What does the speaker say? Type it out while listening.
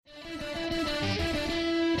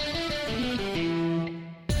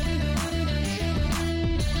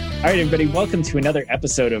All right, everybody, welcome to another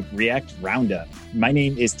episode of React Roundup. My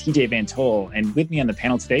name is TJ Van Tol, and with me on the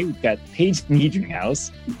panel today, we've got Paige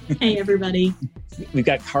Niedringhaus. Hey, everybody. We've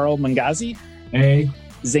got Carl Mangazi. Hey.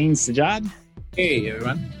 Zain Sajjad. Hey,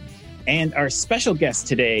 everyone. And our special guest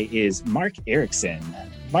today is Mark Erikson.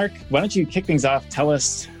 Mark, why don't you kick things off? Tell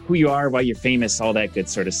us who you are, why you're famous, all that good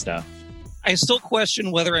sort of stuff. I still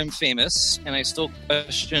question whether I'm famous, and I still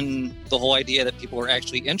question the whole idea that people are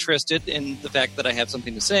actually interested in the fact that I have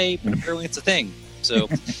something to say, but apparently it's a thing. So,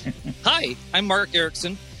 hi, I'm Mark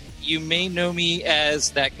Erikson. You may know me as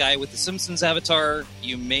that guy with the Simpsons avatar.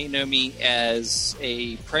 You may know me as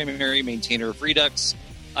a primary maintainer of Redux.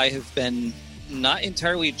 I have been not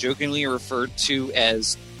entirely jokingly referred to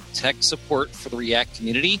as tech support for the React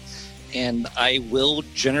community. And I will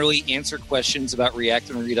generally answer questions about React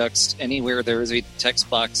and Redux anywhere there is a text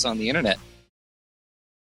box on the internet.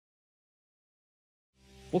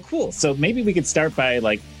 Well, cool. So maybe we could start by,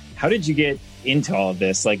 how did you get into all of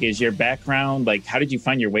this? Is your background, how did you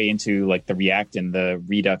find your way into, the React and the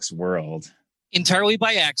Redux world? Entirely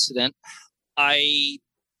by accident. I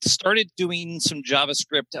started doing some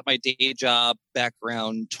JavaScript at my day job back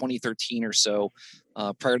around 2013 or so.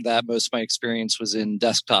 Prior to that, most of my experience was in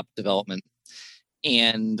desktop development.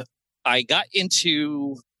 And I got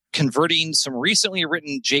into converting some recently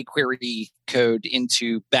written jQuery code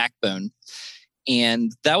into Backbone.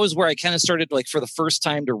 And that was where I kind of started, for the first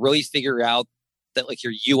time to really figure out that,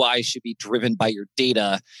 your UI should be driven by your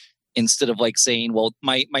data instead of, saying, well,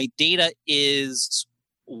 my data is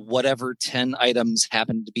whatever 10 items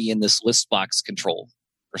happen to be in this list box control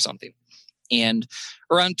or something. And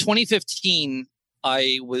around 2015,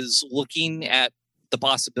 I was looking at the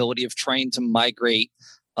possibility of trying to migrate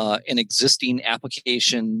an existing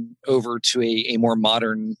application over to a more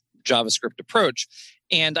modern JavaScript approach.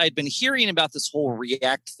 And I'd been hearing about this whole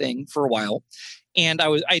React thing for a while. And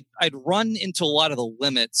I'd run into a lot of the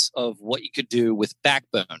limits of what you could do with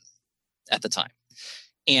Backbone at the time.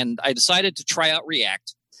 And I decided to try out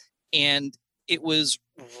React. And it was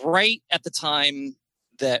right at the time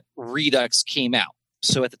that Redux came out.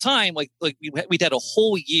 So at the time, we'd had a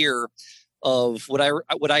whole year of what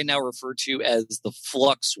I now refer to as the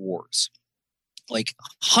Flux Wars.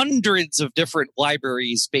 Hundreds of different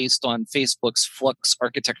libraries based on Facebook's Flux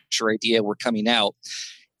architecture idea were coming out.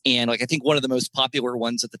 And I think one of the most popular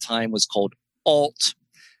ones at the time was called Alt.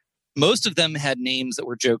 Most of them had names that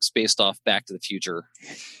were jokes based off Back to the Future.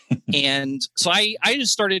 And so I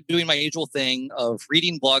just started doing my usual thing of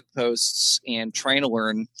reading blog posts and trying to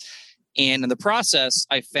learn. And in the process,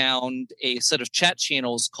 I found a set of chat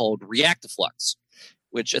channels called Reactiflux,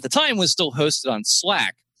 which at the time was still hosted on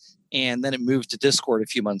Slack. And then it moved to Discord a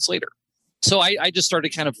few months later. So I just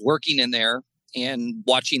started kind of lurking in there and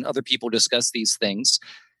watching other people discuss these things.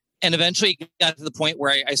 And eventually got to the point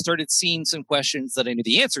where I started seeing some questions that I knew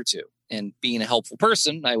the answer to. And being a helpful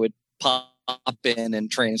person, I would pop in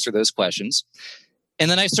and try and answer those questions. And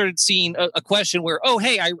then I started seeing a question where, oh,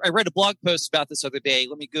 hey, I read a blog post about this other day.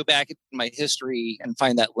 Let me go back in my history and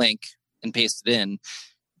find that link and paste it in.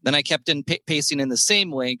 Then I kept pasting in the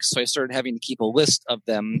same link, so I started having to keep a list of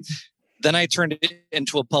them. Then I turned it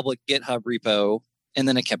into a public GitHub repo, and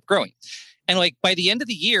then it kept growing. And by the end of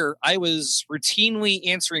the year, I was routinely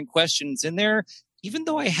answering questions in there, even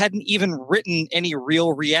though I hadn't even written any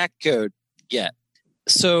real React code yet.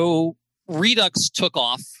 So Redux took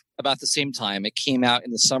off about the same time. It came out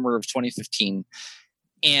in the summer of 2015.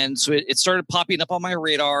 And so it started popping up on my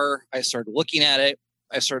radar. I started looking at it.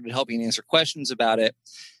 I started helping answer questions about it.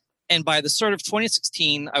 And by the start of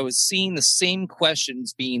 2016, I was seeing the same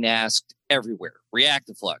questions being asked everywhere.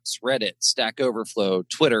 Reactiflux, Reddit, Stack Overflow,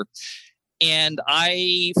 Twitter. And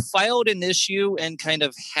I filed an issue and kind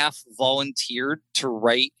of half volunteered to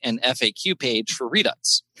write an FAQ page for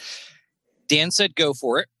Redux. Dan said, go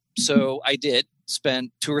for it. So I did.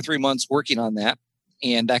 Spent 2 or 3 months working on that,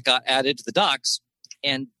 and that got added to the docs,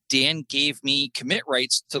 and Dan gave me commit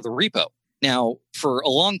rights to the repo. Now, for a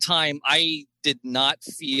long time, I did not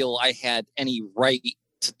feel I had any right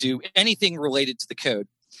to do anything related to the code.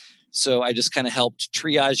 So I just kind of helped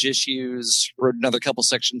triage issues, wrote another couple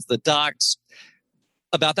sections of the docs.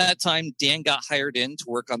 About that time, Dan got hired in to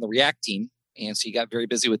work on the React team, and so he got very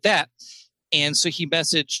busy with that. And so he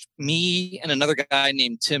messaged me and another guy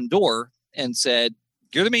named Tim Dorr and said,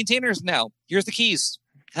 you're the maintainers now. Here's the keys.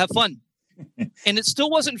 Have fun. And it still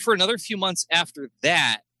wasn't for another few months after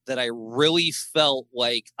that I really felt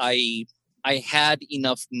like I had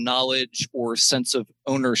enough knowledge or sense of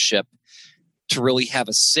ownership to really have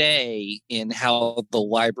a say in how the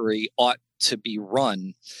library ought to be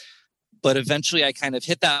run. But eventually I kind of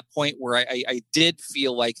hit that point where I did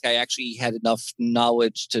feel like I actually had enough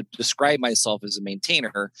knowledge to describe myself as a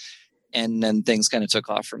maintainer. And then things kind of took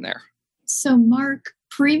off from there. So Mark,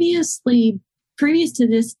 previous to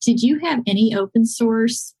this, did you have any open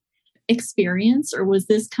source experience, or was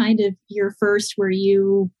this kind of your first where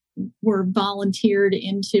you were volunteered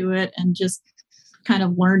into it and just kind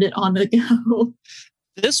of learned it on the go?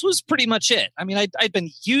 This was pretty much it. I mean, I'd been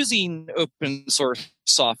using open source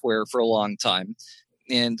software for a long time,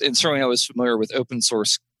 and certainly I was familiar with open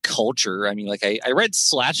source culture. I mean, like I read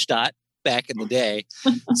Slashdot back in the day,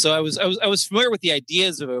 so I was familiar with the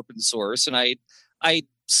ideas of open source, and I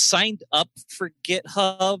signed up for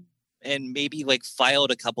GitHub and maybe like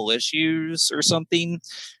filed a couple issues or something.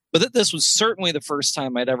 But this was certainly the first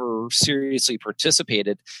time I'd ever seriously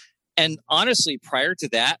participated. And honestly, prior to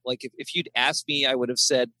that, like if you'd asked me, I would have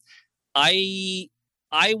said, I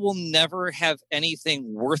will never have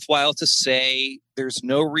anything worthwhile to say. There's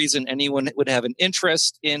no reason anyone would have an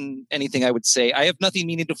interest in anything I would say. I have nothing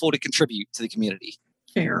meaningful to contribute to the community.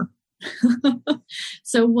 Fair.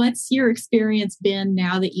 So what's your experience been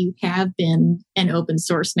now that you have been an open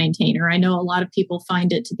source maintainer? I know a lot of people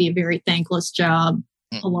find it to be a very thankless job.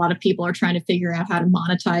 A lot of people are trying to figure out how to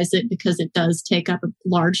monetize it because it does take up a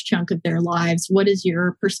large chunk of their lives. What is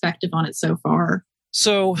your perspective on it so far?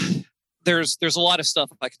 So there's a lot of stuff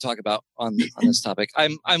I could talk about on this topic.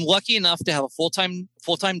 I'm lucky enough to have a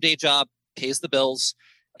full-time day job, pays the bills,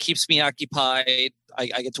 keeps me occupied. I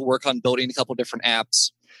get to work on building a couple different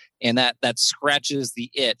apps, and that scratches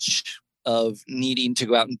the itch of needing to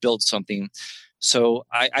go out and build something. So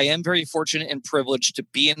I am very fortunate and privileged to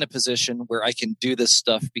be in a position where I can do this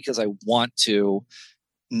stuff because I want to,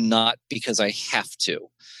 not because I have to.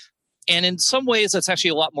 And in some ways, that's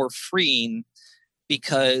actually a lot more freeing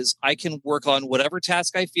because I can work on whatever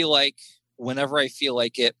task I feel like, whenever I feel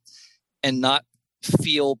like it, and not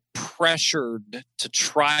feel pressured to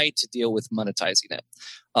try to deal with monetizing it.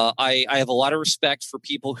 I have a lot of respect for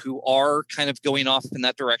people who are kind of going off in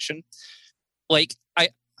that direction. Like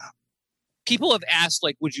people have asked,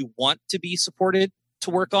 like, would you want to be supported to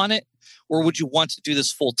work on it? Or would you want to do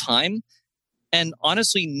this full time? And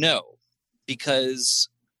honestly, no, because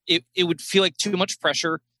it would feel like too much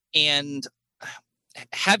pressure, and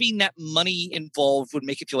having that money involved would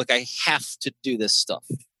make it feel like I have to do this stuff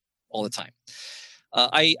all the time.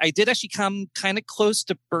 I did actually come kind of close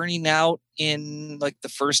to burning out in like the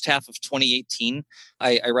first half of 2018.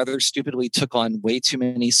 I rather stupidly took on way too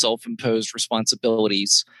many self-imposed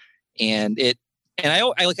responsibilities. And I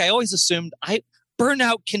always assumed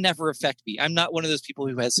burnout can never affect me. I'm not one of those people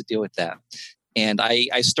who has to deal with that. And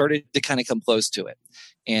I started to kind of come close to it.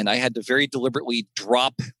 And I had to very deliberately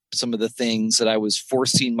drop some of the things that I was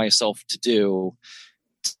forcing myself to do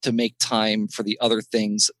to make time for the other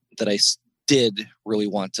things that I did really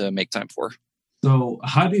want to make time for. So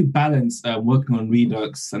how do you balance working on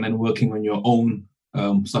Redux and then working on your own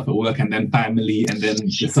stuff at work, and then family, and then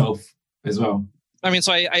yourself as well? I mean,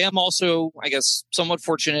 so I am also, I guess, somewhat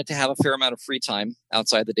fortunate to have a fair amount of free time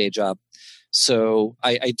outside the day job. So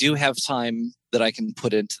I do have time that I can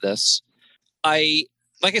put into this.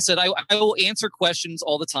 Like I said, I will answer questions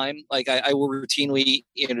all the time. Like I will routinely,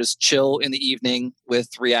 just chill in the evening with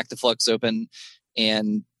React-to-Flux open,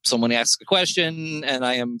 and someone asks a question and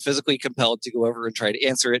I am physically compelled to go over and try to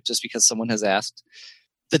answer it just because someone has asked.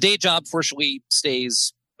 The day job, fortunately,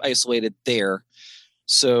 stays isolated there.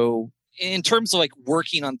 So in terms of like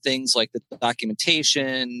working on things like the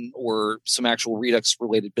documentation or some actual Redux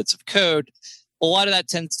related bits of code, a lot of that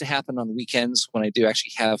tends to happen on weekends when I do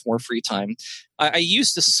actually have more free time. I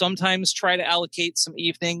used to sometimes try to allocate some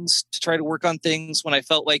evenings to try to work on things when I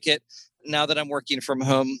felt like it. Now that I'm working from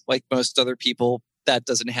home, like most other people, that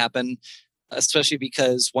doesn't happen, especially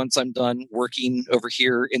because once I'm done working over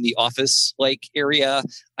here in the office like area,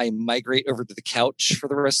 I migrate over to the couch for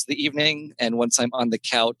the rest of the evening. And once I'm on the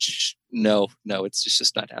couch, no, it's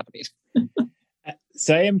just not happening.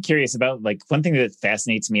 So I am curious about, like, one thing that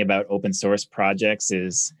fascinates me about open source projects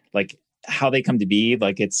is like how they come to be.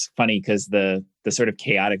 Like, it's funny because the sort of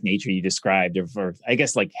chaotic nature you described, or I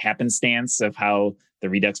guess like happenstance of how the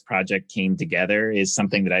Redux project came together, is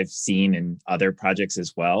something that I've seen in other projects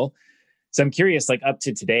as well. So I'm curious, like, up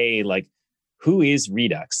to today, like, who is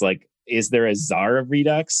Redux? Like, is there a czar of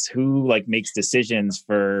Redux who like makes decisions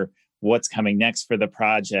for what's coming next for the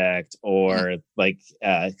project, or like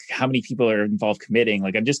how many people are involved committing?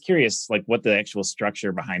 Like, I'm just curious, like, what the actual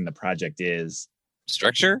structure behind the project is.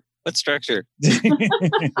 Structure? What structure?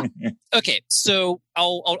 Okay, so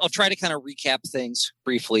I'll try to kind of recap things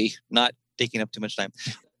briefly, not taking up too much time.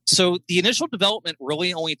 So the initial development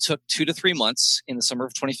really only took 2 to 3 months in the summer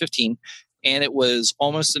of 2015. And it was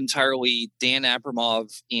almost entirely Dan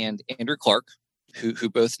Abramov and Andrew Clark, who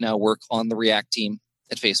both now work on the React team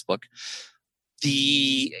at Facebook.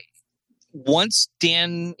 Once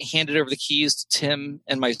Dan handed over the keys to Tim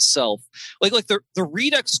and myself, like the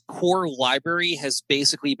Redux core library has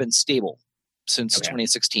basically been stable since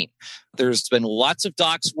 2016. There's been lots of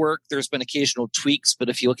docs work. There's been occasional tweaks, but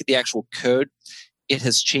if you look at the actual code, it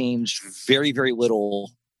has changed very, very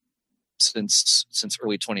little since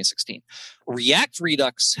early 2016. React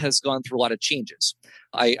Redux has gone through a lot of changes.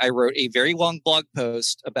 I wrote a very long blog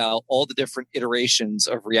post about all the different iterations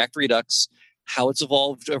of React Redux, how it's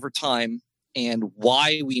evolved over time, and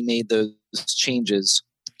why we made those changes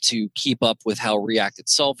to keep up with how React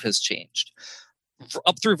itself has changed.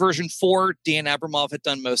 Up through version 4, Dan Abramov had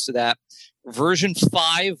done most of that. Version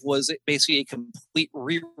 5 was basically a complete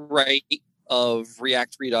rewrite of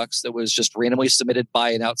React Redux that was just randomly submitted by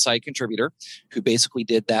an outside contributor who basically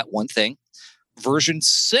did that one thing. Version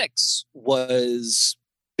 6 was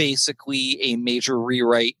basically a major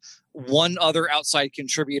rewrite. One other outside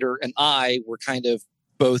contributor and I were kind of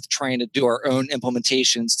both trying to do our own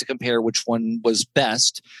implementations to compare which one was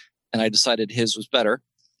best, and I decided his was better.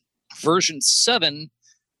 Version 7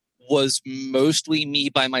 was mostly me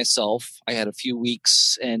by myself. I had a few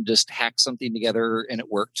weeks and just hacked something together and it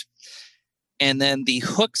worked. And then the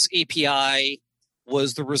hooks API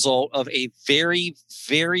was the result of a very,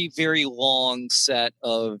 very, very long set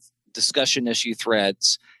of discussion issue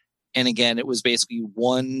threads. And again, it was basically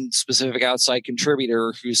one specific outside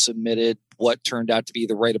contributor who submitted what turned out to be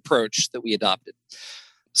the right approach that we adopted.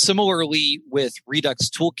 Similarly, with Redux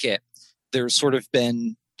Toolkit, there's sort of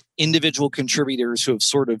been individual contributors who have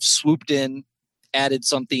sort of swooped in, added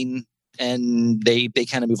something, and they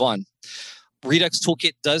kind of move on. Redux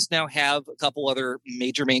Toolkit does now have a couple other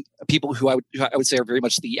major people who I would say are very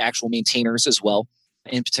much the actual maintainers as well.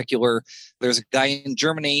 In particular, there's a guy in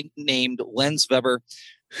Germany named Lenz Weber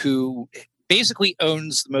who basically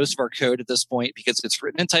owns most of our code at this point because it's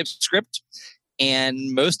written in TypeScript.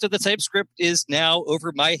 And most of the TypeScript is now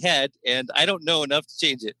over my head, and I don't know enough to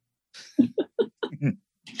change it.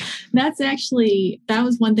 That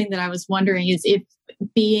was one thing that I was wondering is if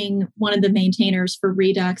being one of the maintainers for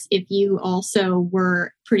Redux, if you also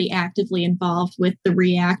were pretty actively involved with the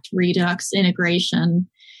React Redux integration,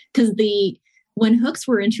 because when hooks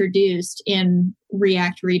were introduced in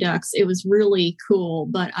React Redux, it was really cool,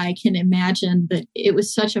 but I can imagine that it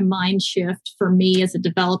was such a mind shift for me as a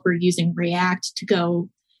developer using React to go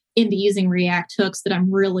into using React hooks that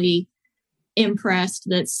I'm really impressed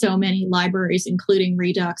that so many libraries, including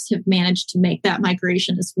Redux, have managed to make that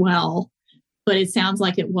migration as well. But it sounds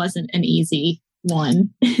like it wasn't an easy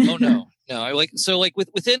one. Oh no.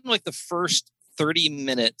 Within the first 30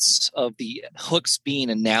 minutes of the hooks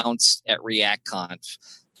being announced at ReactConf,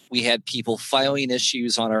 we had people filing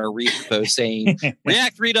issues on our repo saying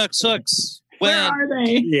React Redux hooks. Where are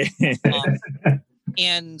they? Yeah.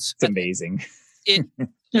 And it's amazing.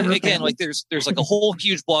 Again, there's like a whole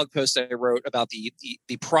huge blog post I wrote about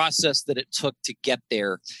the process that it took to get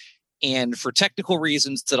there. And for technical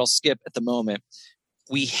reasons that I'll skip at the moment,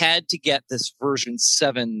 we had to get this version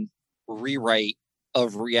 7 rewrite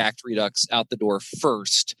of React Redux out the door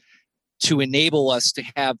first to enable us to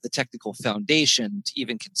have the technical foundation to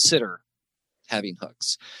even consider having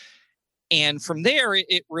hooks. And from there,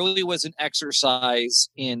 it really was an exercise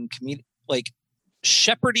in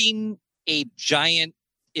shepherding a giant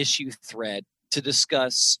issue thread to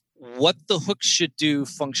discuss what the hooks should do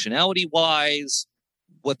functionality-wise,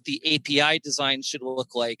 what the API design should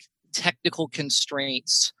look like, technical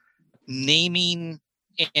constraints, naming,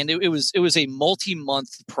 and it was a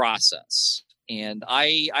multi-month process. And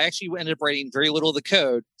I actually ended up writing very little of the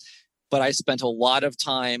code, but I spent a lot of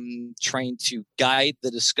time trying to guide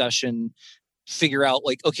the discussion, figure out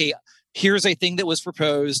okay, here's a thing that was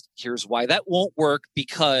proposed, here's why that won't work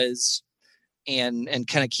because, and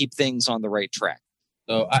kind of keep things on the right track.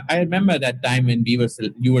 So I remember that time when you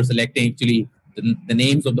were selecting actually the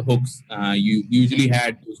names of the hooks. You usually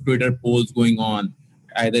had those Twitter polls going on.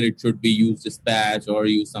 Either it should be use dispatch or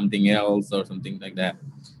use something else or something like that.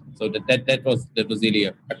 So that was really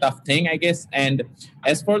a tough thing, I guess. And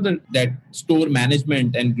as for that store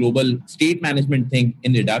management and global state management thing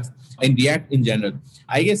in Redux, in React in general,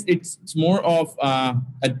 I guess it's more of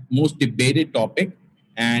a most debated topic.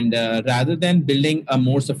 And rather than building a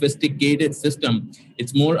more sophisticated system,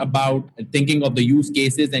 it's more about thinking of the use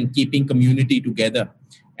cases and keeping community together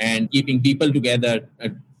and keeping people together,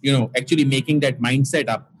 actually making that mindset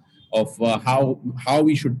up of how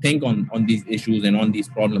we should think on these issues and on these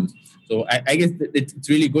problems. So I guess it's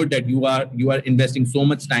really good that you are investing so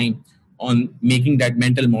much time on making that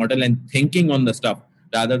mental model and thinking on the stuff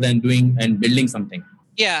rather than doing and building something.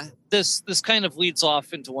 Yeah, this kind of leads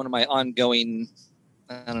off into one of my ongoing,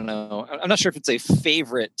 I don't know, I'm not sure if it's a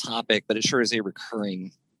favorite topic, but it sure is a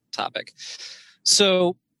recurring topic.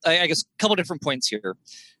 So I guess a couple different points here.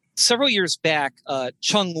 Several years back,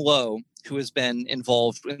 Chung Lo, who has been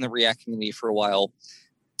involved in the React community for a while,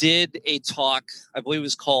 did a talk, I believe it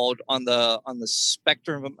was called on the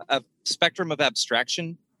spectrum of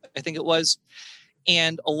abstraction, I think it was.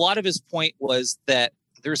 And a lot of his point was that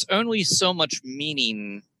there's only so much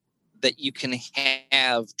meaning that you can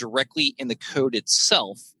have directly in the code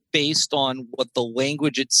itself based on what the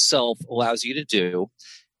language itself allows you to do.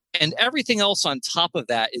 And everything else on top of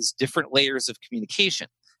that is different layers of communication,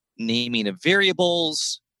 naming of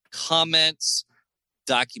variables, comments,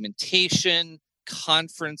 documentation,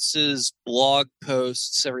 conferences, blog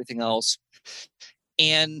posts, everything else.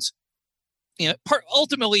 And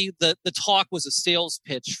ultimately, the talk was a sales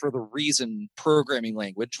pitch for the Reason programming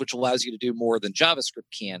language, which allows you to do more than JavaScript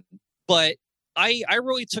can. But I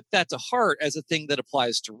really took that to heart as a thing that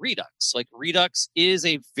applies to Redux. Like, Redux is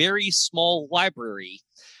a very small library.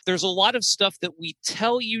 There's a lot of stuff that we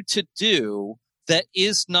tell you to do that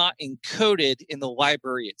is not encoded in the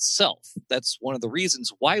library itself. That's one of the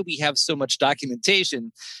reasons why we have so much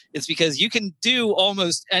documentation. It's because you can do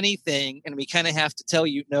almost anything, and we kind of have to tell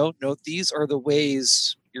you, no, these are the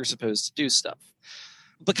ways you're supposed to do stuff.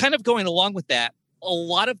 But kind of going along with that, a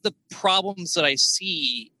lot of the problems that I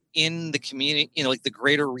see in the community, like the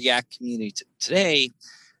greater React community today,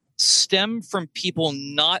 stem from people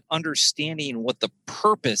not understanding what the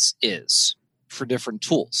purpose is for different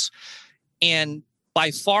tools. And by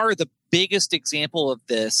far the biggest example of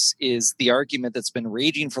this is the argument that's been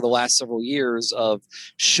raging for the last several years of,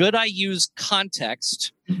 should I use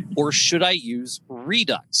context or should I use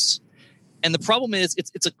Redux? And the problem is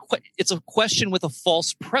it's a question with a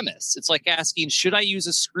false premise. It's like asking, should I use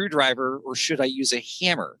a screwdriver or should I use a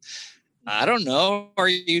hammer? I don't know. Are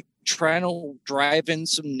you trying to drive in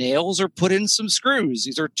some nails or put in some screws?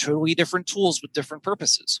 These are totally different tools with different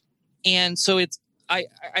purposes. And so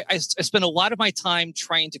I spend a lot of my time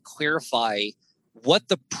trying to clarify what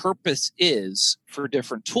the purpose is for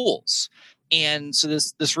different tools. And so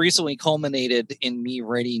this recently culminated in me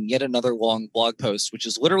writing yet another long blog post, which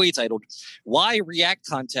is literally titled, "Why React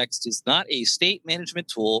Context is Not a State Management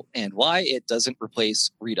Tool and Why It Doesn't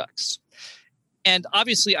Replace Redux." And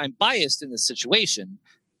obviously I'm biased in this situation,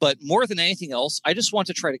 but more than anything else, I just want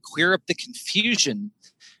to try to clear up the confusion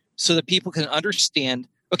so that people can understand,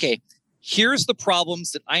 okay, here's the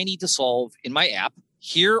problems that I need to solve in my app.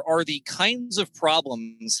 Here are the kinds of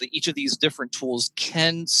problems that each of these different tools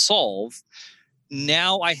can solve.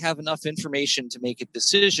 Now I have enough information to make a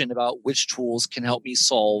decision about which tools can help me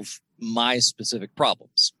solve my specific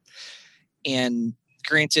problems. And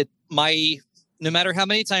granted, no matter how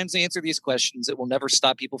many times I answer these questions, it will never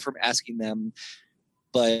stop people from asking them.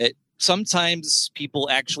 But sometimes people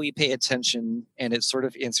actually pay attention and it sort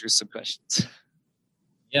of answers some questions.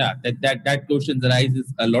 Yeah, that question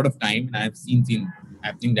arises a lot of time, and I've seen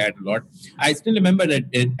happening that a lot. I still remember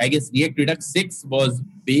that I guess React Redux 6 was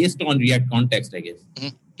based on React Context, I guess.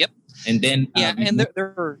 Mm-hmm. Yep. And then and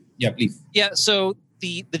there were, yeah, please. Yeah, so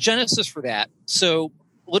the genesis for that. So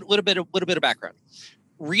little bit of background.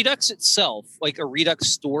 Redux itself, like a Redux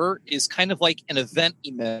store, is kind of like an event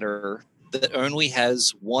emitter that only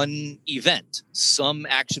has one event. Some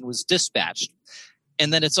action was dispatched.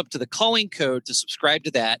 And then it's up to the calling code to subscribe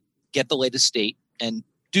to that, get the latest state, and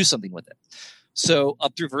do something with it. So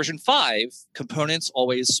up through version 5, components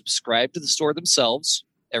always subscribe to the store themselves.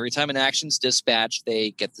 Every time an action's dispatched,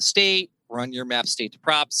 they get the state, run your map state to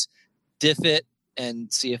props, diff it,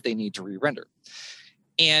 and see if they need to re-render.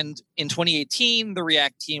 And in 2018, the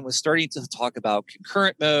React team was starting to talk about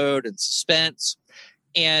concurrent mode and suspense.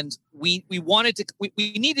 And we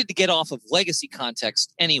needed to get off of legacy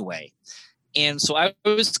context anyway. And so I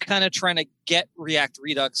was kind of trying to get React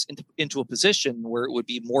Redux into a position where it would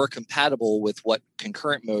be more compatible with what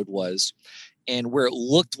concurrent mode was and where it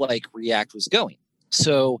looked like React was going.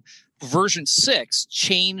 So version 6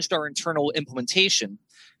 changed our internal implementation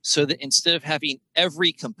so that instead of having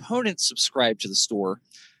every component subscribed to the store,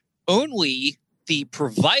 only the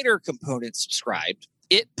provider component subscribed.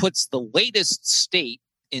 It puts the latest state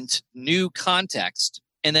into new context,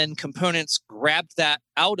 and then components grabbed that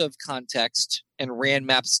out of context and ran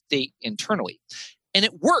map state internally. And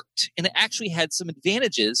it worked, and it actually had some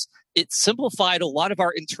advantages. It simplified a lot of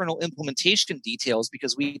our internal implementation details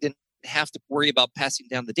because we didn't have to worry about passing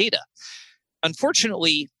down the data.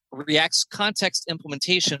 Unfortunately, React's context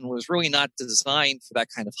implementation was really not designed for that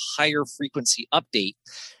kind of higher frequency update.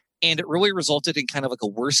 And it really resulted in kind of like a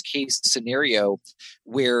worst case scenario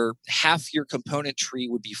where half your component tree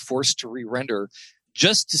would be forced to re-render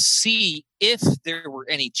just to see if there were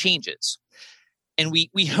any changes. And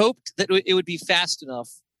we hoped that it would be fast enough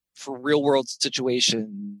for real world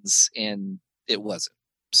situations, and it wasn't.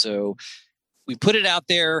 So we put it out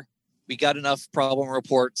there. We got enough problem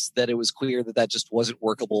reports that it was clear that just wasn't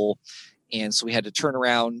workable. And so we had to turn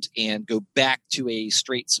around and go back to a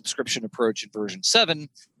straight subscription approach in version 7.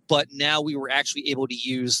 But now we were actually able to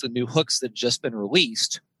use the new hooks that had just been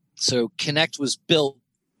released. So Connect was built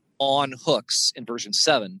on hooks in version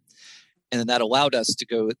 7. And then that allowed us to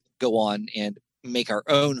go on and make our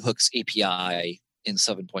own hooks API in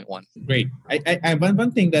 7.1. Great. I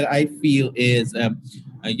one thing that I feel is, I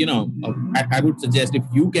would suggest if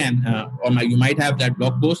you can, or you might have that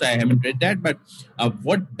blog post. I haven't read that, but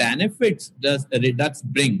what benefits does Redux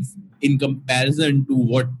brings in comparison to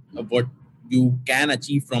what you can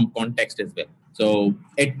achieve from context as well? So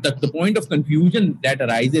at the point of confusion that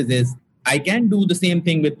arises is, I can do the same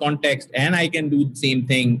thing with context and I can do the same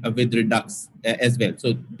thing with Redux as well.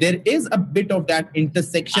 So there is a bit of that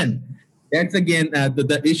intersection. That's again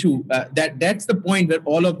the issue. That's the point where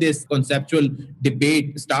all of this conceptual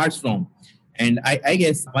debate starts from. And I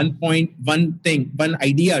guess one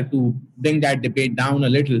idea to bring that debate down a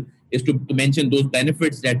little is to mention those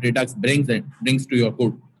benefits that Redux brings to your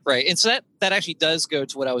code. Right. And so that actually does go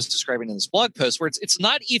to what I was describing in this blog post, where it's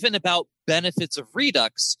not even about benefits of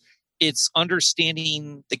Redux. It's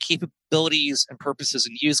understanding the capabilities and purposes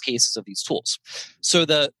and use cases of these tools. So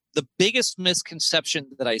the biggest misconception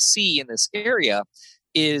that I see in this area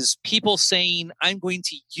is people saying, I'm going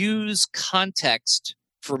to use context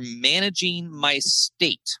for managing my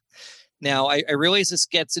state. Now, I realize this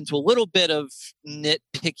gets into a little bit of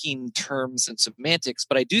nitpicking terms and semantics,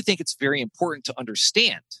 but I do think it's very important to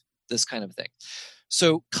understand this kind of thing.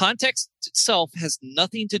 So context itself has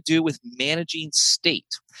nothing to do with managing state.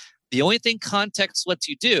 The only thing context lets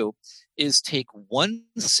you do is take one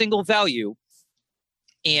single value,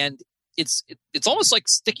 and it's almost like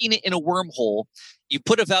sticking it in a wormhole. You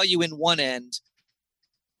put a value in one end,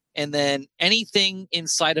 and then anything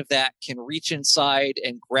inside of that can reach inside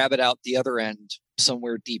and grab it out the other end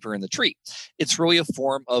somewhere deeper in the tree. It's really a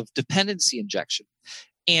form of dependency injection.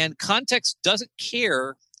 And context doesn't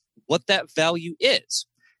care what that value is.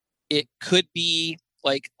 It could be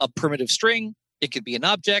like a primitive string. It could be an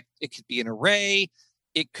object. It could be an array.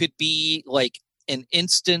 It could be like an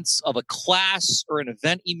instance of a class or an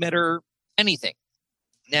event emitter, anything.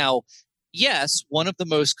 Now, yes, one of the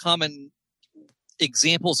most common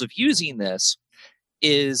examples of using this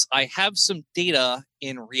is I have some data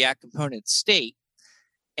in React component state,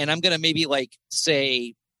 and I'm going to maybe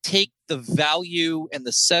say, take the value and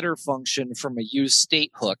the setter function from a use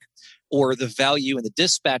state hook, or the value and the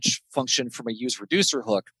dispatch function from a use reducer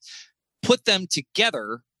hook, put them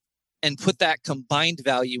together and put that combined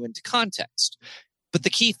value into context. But the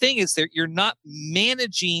key thing is that you're not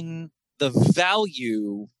managing the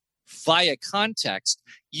value via context.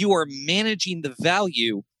 You are managing the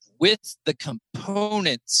value with the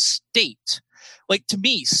component state. Like, to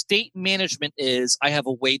me, state management is I have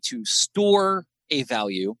a way to store a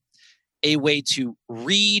value, a way to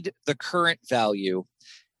read the current value,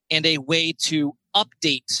 and a way to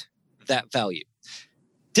update that value.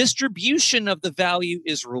 Distribution of the value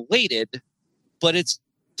is related, but it's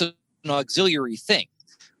an auxiliary thing.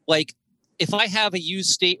 Like, if I have a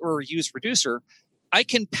use state or a use reducer, I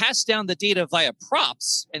can pass down the data via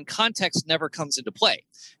props, and context never comes into play.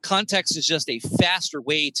 Context is just a faster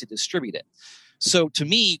way to distribute it. So to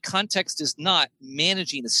me, context is not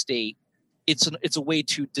managing the state. It's a way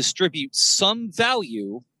to distribute some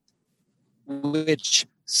value, which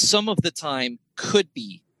some of the time could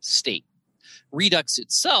be state. Redux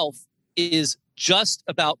itself is just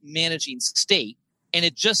about managing state. And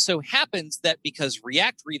it just so happens that because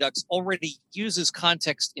React Redux already uses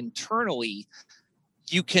context internally,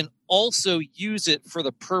 you can also use it for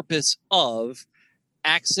the purpose of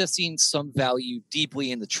accessing some value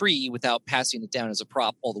deeply in the tree without passing it down as a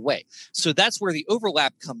prop all the way. So that's where the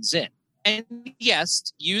overlap comes in. And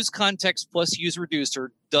yes, use context plus use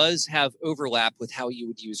reducer does have overlap with how you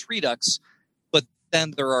would use Redux, but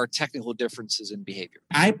then there are technical differences in behavior.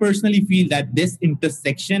 I personally feel that this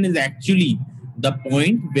intersection is actually the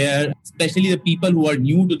point where, especially the people who are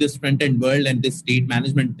new to this front-end world and this state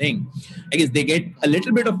management thing, I guess they get a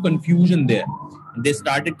little bit of confusion there. They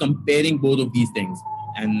started comparing both of these things.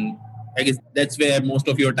 And I guess that's where most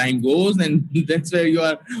of your time goes, and that's where you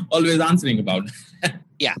are always answering about.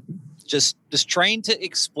 Yeah. Just trying to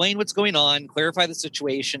explain what's going on, clarify the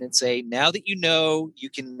situation, and say, now that you know, you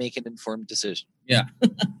can make an informed decision. Yeah.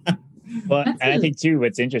 Well, and I think too,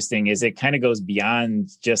 what's interesting is it kind of goes beyond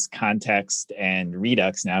just context and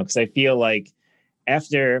Redux now, because I feel like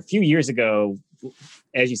after a few years ago,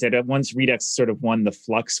 as you said, once Redux sort of won the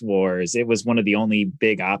Flux wars, it was one of the only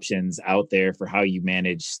big options out there for how you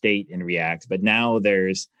manage state in React. But now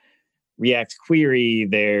there's React Query,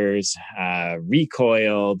 there's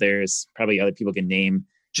Recoil, there's probably other people can name.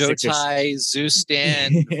 Jotai,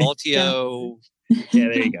 Zeustan, Voltio. Yeah,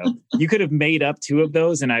 there you go. You could have made up two of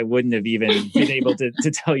those and I wouldn't have even been able to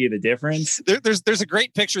tell you the difference. There's a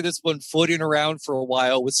great picture that's been floating around for a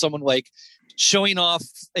while with someone like showing off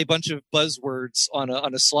a bunch of buzzwords on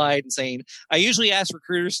a slide and saying, I usually ask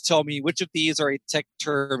recruiters to tell me which of these are a tech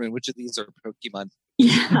term and which of these are Pokemon.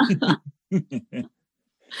 Yeah.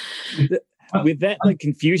 With that like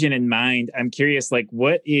confusion in mind, I'm curious, like,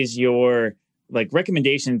 what is your like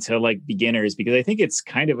recommendation to like beginners? Because I think it's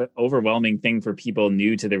kind of an overwhelming thing for people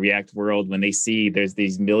new to the React world when they see there's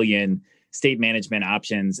these million state management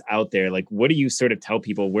options out there. Like, what do you sort of tell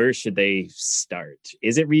people? Where should they start?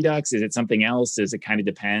 Is it Redux? Is it something else? Does it kind of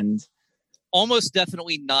depend? Almost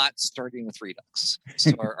definitely not starting with Redux.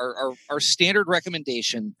 So our standard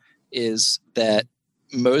recommendation is that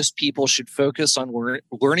most people should focus on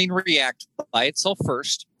learning React by itself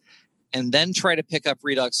first, and then try to pick up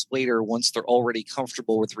Redux later once they're already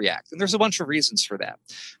comfortable with React. And there's a bunch of reasons for that.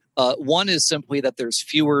 One is simply that there's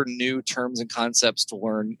fewer new terms and concepts to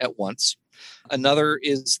learn at once. Another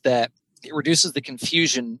is that it reduces the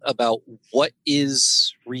confusion about what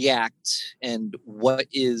is React and what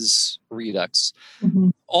is Redux. Mm-hmm.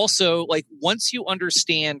 Also, like once you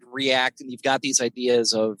understand React and you've got these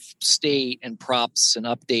ideas of state and props and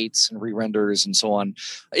updates and re-renders and so on,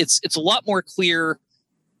 it's a lot more clear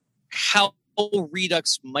how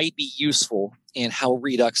Redux might be useful and how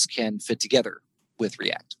Redux can fit together with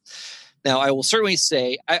React. Now, I will certainly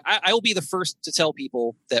say, I will be the first to tell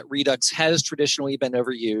people that Redux has traditionally been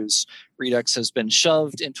overused. Redux has been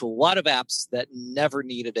shoved into a lot of apps that never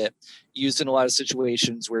needed it, used in a lot of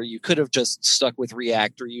situations where you could have just stuck with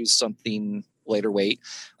React or used something lighter weight.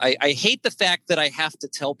 I hate the fact that I have to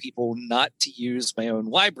tell people not to use my own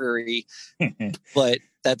library, but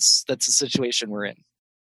that's the situation we're in.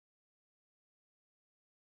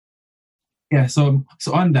 Yeah, so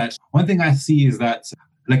on that, one thing I see is that,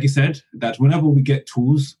 like you said, that whenever we get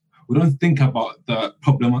tools, we don't think about the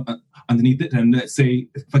problem underneath it. And let's say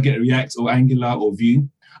if I get React or Angular or Vue,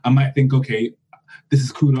 I might think, okay, this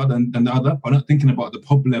is cooler than the other, but I'm not thinking about the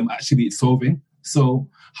problem actually it's solving. So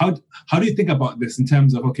how do you think about this in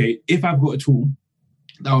terms of, okay, if I've got a tool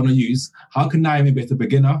that I want to use, how can I, maybe as a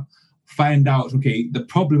beginner, find out, okay, the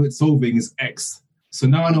problem it's solving is X. So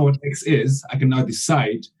now I know what X is, I can now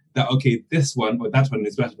decide that, okay, this one or that one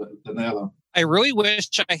is better than the other. I really wish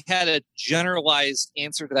I had a generalized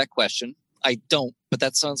answer to that question. I don't, but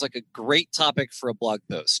that sounds like a great topic for a blog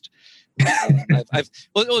post.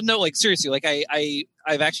 Seriously,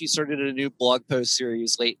 I've actually started a new blog post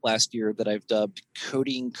series late last year that I've dubbed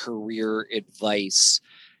Coding Career Advice.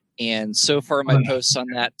 And so far, my posts on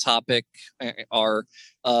that topic are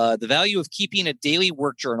the value of keeping a daily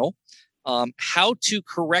work journal, how to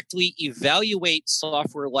correctly evaluate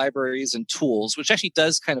software libraries and tools, which actually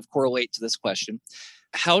does kind of correlate to this question,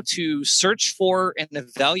 how to search for and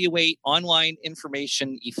evaluate online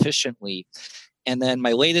information efficiently. And then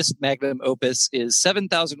my latest magnum opus is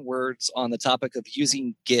 7,000 words on the topic of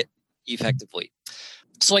using Git effectively.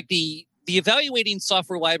 So like the evaluating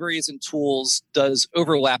software libraries and tools does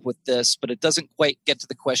overlap with this, but it doesn't quite get to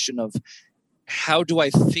the question of how do I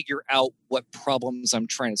figure out what problems I'm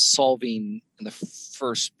trying to solving in the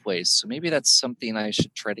first place? So maybe that's something I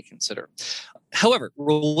should try to consider. However,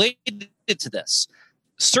 related to this,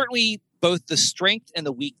 certainly both the strength and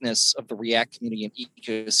the weakness of the React community and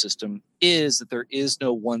ecosystem is that there is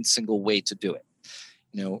no one single way to do it.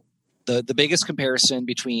 You know, the biggest comparison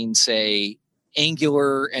between, say,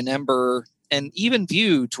 Angular and Ember and even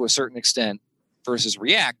Vue to a certain extent versus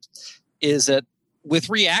React is that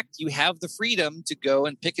with React, you have the freedom to go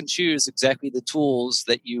and pick and choose exactly the tools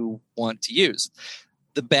that you want to use.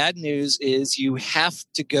 The bad news is you have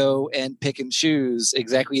to go and pick and choose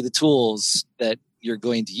exactly the tools that you're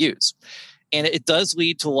going to use. And it does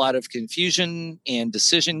lead to a lot of confusion and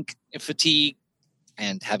decision fatigue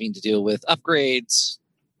and having to deal with upgrades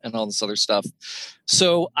and all this other stuff.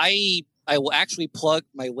 So I will actually plug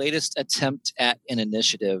my latest attempt at an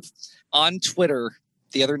initiative. On Twitter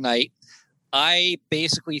the other night, I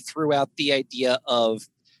basically threw out the idea of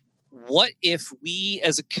what if we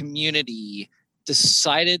as a community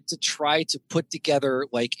decided to try to put together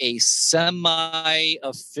like a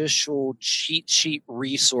semi-official cheat sheet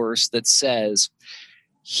resource that says,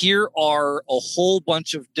 here are a whole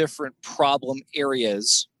bunch of different problem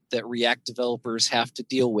areas that React developers have to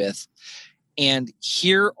deal with. And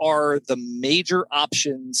here are the major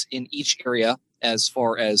options in each area as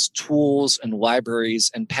far as tools and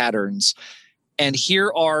libraries and patterns. And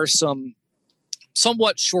here are some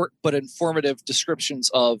somewhat short but informative descriptions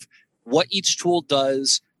of what each tool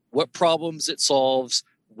does, what problems it solves,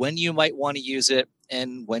 when you might want to use it,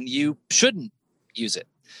 and when you shouldn't use it.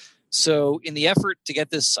 So in the effort to get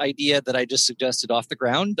this idea that I just suggested off the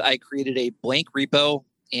ground, I created a blank repo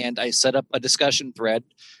and I set up a discussion thread.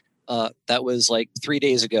 That was like 3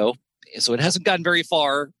 days ago. So it hasn't gotten very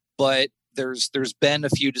far, but there's been a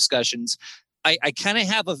few discussions. I kind of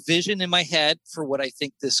have a vision in my head for what I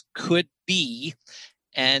think this could be.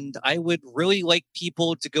 And I would really like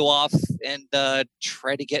people to go off and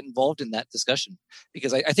try to get involved in that discussion,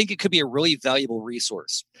 because I think it could be a really valuable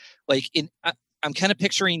resource. Like I'm kind of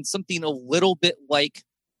picturing something a little bit like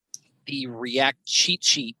the React cheat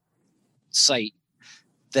sheet site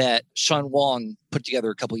that Sean Wong put together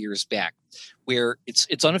a couple years back, where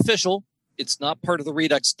it's unofficial, it's not part of the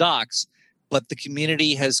Redux docs, but the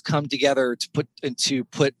community has come together to put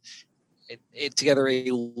together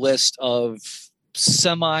a list of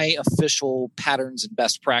semi-official patterns and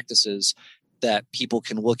best practices that people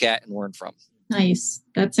can look at and learn from. Nice.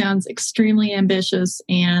 That sounds extremely ambitious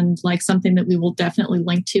and like something that we will definitely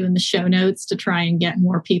link to in the show notes to try and get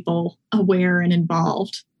more people aware and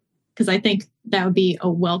involved. Because I think that would be a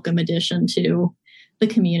welcome addition to the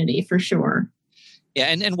community for sure. Yeah,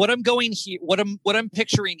 and what I'm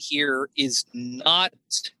picturing here is not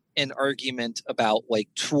an argument about like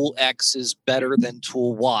tool X is better than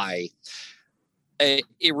tool Y. It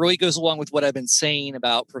really goes along with what I've been saying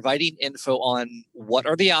about providing info on what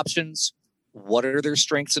are the options, what are their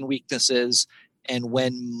strengths and weaknesses, and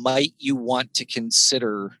when might you want to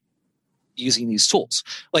consider using these tools.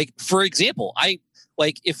 Like, for example,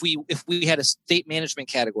 if we had a state management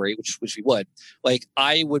category, which we would, like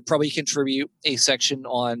I would probably contribute a section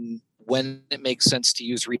on when it makes sense to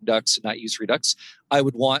use Redux and not use Redux. I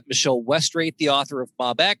would want Michelle Westrate, the author of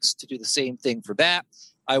MobX, to do the same thing for that.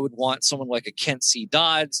 I would want someone like a Kent C.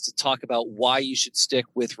 Dodds to talk about why you should stick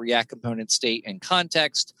with React component state and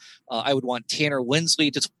context. I would want Tanner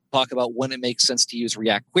Lindsley to talk about when it makes sense to use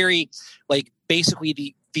React query. Like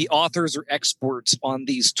basically the authors or experts on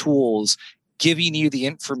these tools giving you the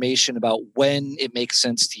information about when it makes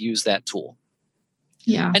sense to use that tool.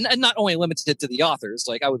 Yeah. And not only limited to the authors,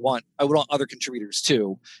 like I would want other contributors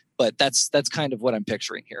too, but that's kind of what I'm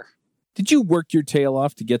picturing here. Did you work your tail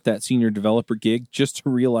off to get that senior developer gig just to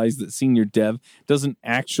realize that senior dev doesn't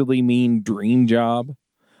actually mean dream job?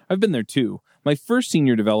 I've been there too. My first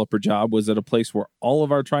senior developer job was at a place where all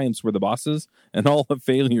of our triumphs were the bosses and all the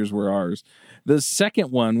failures were ours. The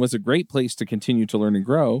second one was a great place to continue to learn and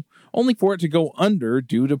grow, only for it to go under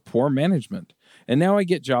due to poor management. And now I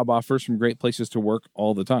get job offers from great places to work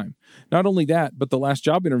all the time. Not only that, but the last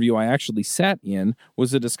job interview I actually sat in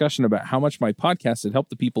was a discussion about how much my podcast had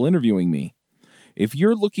helped the people interviewing me. If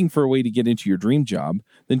you're looking for a way to get into your dream job,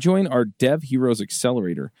 then join our Dev Heroes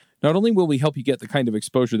Accelerator. Not only will we help you get the kind of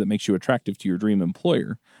exposure that makes you attractive to your dream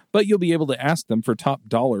employer, but you'll be able to ask them for top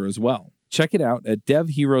dollar as well. Check it out at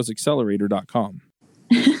devheroesaccelerator.com.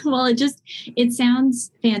 Well, it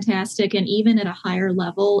sounds fantastic. And even at a higher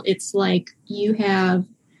level, it's like you have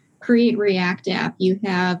Create React app, you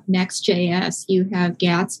have Next.js, you have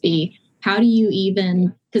Gatsby. How do you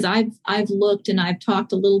even, because I've looked and I've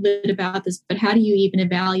talked a little bit about this, but how do you even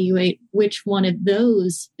evaluate which one of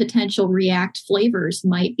those potential React flavors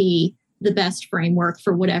might be the best framework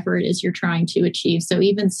for whatever it is you're trying to achieve? So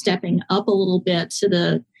even stepping up a little bit to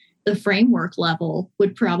the framework level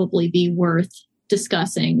would probably be worth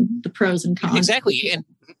discussing the pros and cons. Exactly.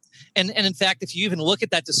 And in fact, if you even look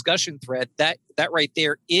at that discussion thread, that right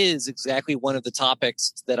there is exactly one of the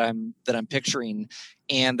topics that I'm picturing.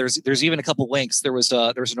 And there's even a couple links. There's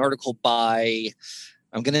an article by,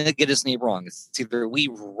 I'm going to get his name wrong. It's either Lee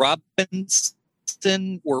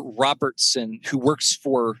Robinson or Robertson, who works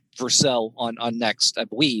for Vercel on Next, I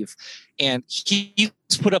believe. And he's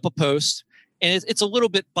put up a post. And it's a little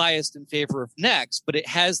bit biased in favor of Next, but it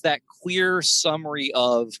has that clear summary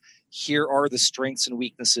of here are the strengths and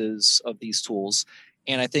weaknesses of these tools.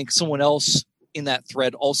 And I think someone else in that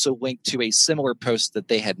thread also linked to a similar post that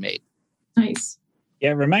they had made. Nice.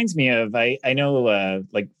 Yeah, it reminds me of, I know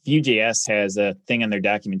like Vue.js has a thing in their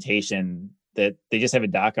documentation that they just have a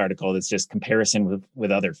doc article that's just comparison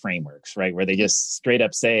with other frameworks, right? Where they just straight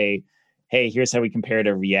up say, hey, here's how we compare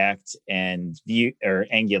to React and Vue or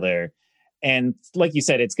Angular. And like you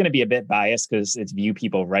said, it's going to be a bit biased because it's Vue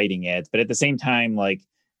people writing it. But at the same time, like,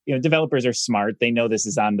 you know, developers are smart. They know this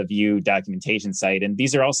is on the Vue documentation site. And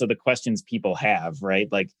these are also the questions people have, right?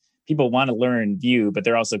 Like, people want to learn Vue, but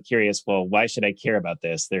they're also curious, well, why should I care about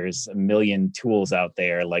this? There's a million tools out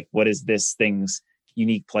there. Like, what is this thing's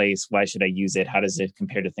unique place? Why should I use it? How does it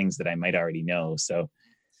compare to things that I might already know? So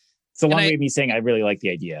it's a long way of me saying I really like the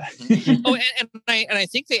idea. I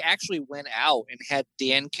think they actually went out and had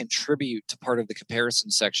Dan contribute to part of the comparison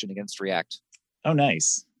section against React. Oh,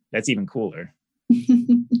 nice. That's even cooler.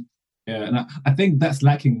 Yeah, and I think that's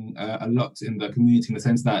lacking a lot in the community in the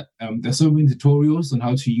sense that there's so many tutorials on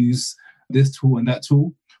how to use this tool and that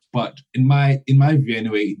tool. But in my view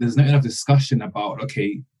anyway, there's not enough discussion about,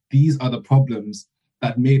 okay, these are the problems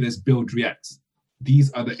that made us build React.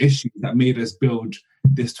 These are the issues that made us build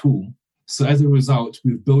this tool. So as a result,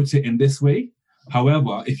 we've built it in this way.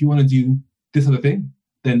 However, if you want to do this other thing,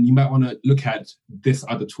 then you might want to look at this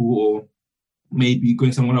other tool or maybe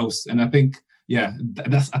going somewhere else. And I think, yeah,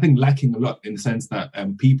 that's, I think, lacking a lot in the sense that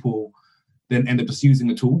people then end up just using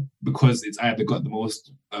the tool because it's either got the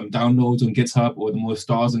most downloads on GitHub or the most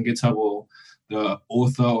stars on GitHub or the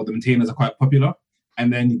author or the maintainers are quite popular.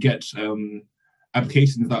 And then you get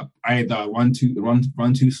applications that either run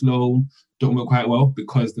too slow, don't work quite well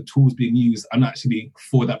because the tools being used are not actually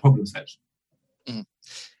for that problem set. Mm-hmm.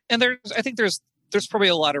 And I think there's probably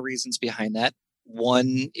a lot of reasons behind that.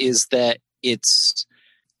 One is that it's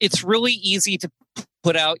really easy to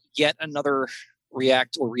put out yet another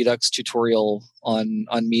React or Redux tutorial on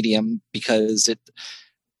Medium because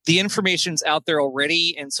the information's out there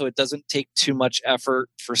already, and so it doesn't take too much effort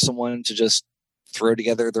for someone to just throw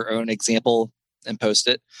together their own example and post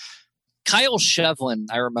it. Kyle Shevlin,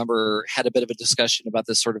 I remember, had a bit of a discussion about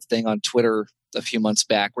this sort of thing on Twitter a few months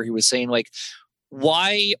back where he was saying, like,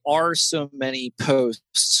 why are so many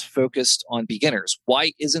posts focused on beginners?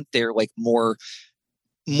 Why isn't there like more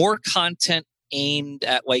content aimed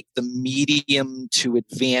at like the medium to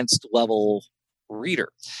advanced level reader?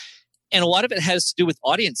 And a lot of it has to do with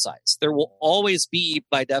audience size. There will always be,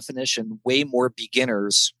 by definition, way more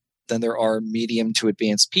beginners than there are medium to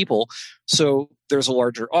advanced people. So there's a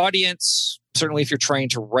larger audience. Certainly if you're trying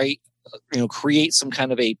to write, create some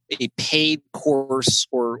kind of a paid course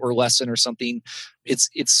or lesson or something,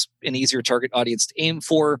 it's an easier target audience to aim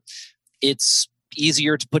for. It's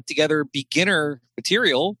easier to put together beginner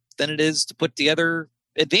material than it is to put together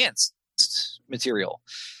advanced material.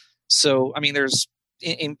 So, I mean, there's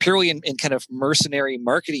purely in kind of mercenary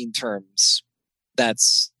marketing terms, that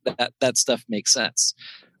stuff makes sense.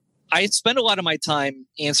 I spend a lot of my time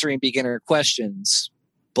answering beginner questions,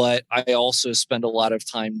 but I also spend a lot of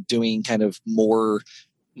time doing kind of more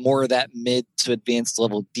of that mid to advanced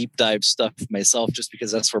level deep dive stuff myself, just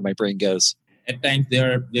because that's where my brain goes. At times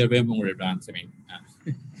they're way more advanced. I mean,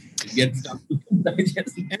 get stuff to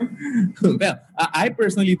digest them. Well, I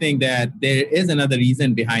personally think that there is another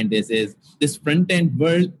reason behind this. Is this front end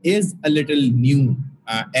world is a little new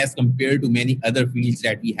as compared to many other fields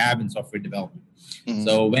that we have in software development. Mm-hmm.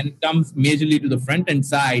 So when it comes majorly to the front end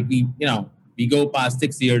side, we go past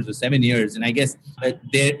 6 years or 7 years, and I guess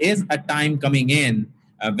there is a time coming in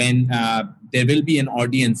when there will be a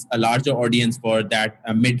larger audience for that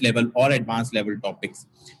mid-level or advanced level topics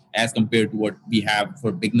as compared to what we have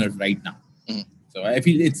for beginners right now. Mm-hmm. So I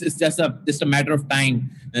feel it's just a matter of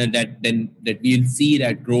time that we'll see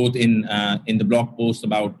that growth in the blog posts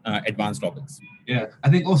about advanced topics. Yeah, I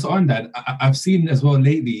think also on that, I've seen as well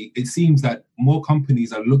lately, it seems that more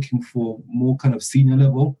companies are looking for more kind of senior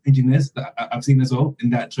level engineers that I've seen as well, in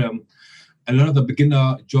that a lot of the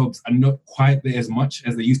beginner jobs are not quite there as much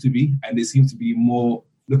as they used to be. And it seems to be more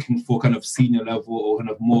looking for kind of senior level or kind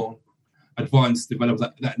of more advanced developers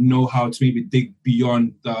that know how to maybe dig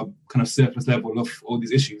beyond the kind of surface level of all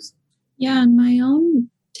these issues. Yeah, and my own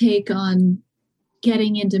take on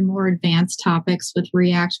getting into more advanced topics with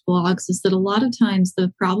React blogs is that a lot of times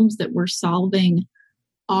the problems that we're solving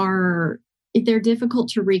they're difficult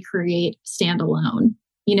to recreate standalone.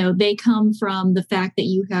 They come from the fact that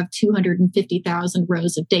you have 250,000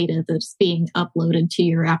 rows of data that's being uploaded to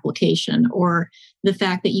your application, or the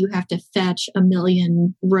fact that you have to fetch 1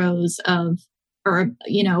 million rows a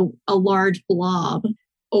large blob,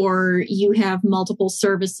 or you have multiple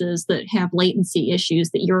services that have latency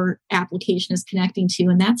issues that your application is connecting to.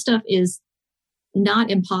 And that stuff is not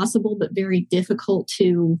impossible, but very difficult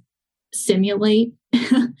to simulate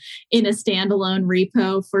in a standalone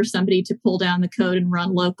repo for somebody to pull down the code and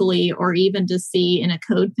run locally, or even to see in a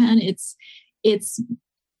code pen. it's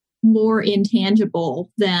more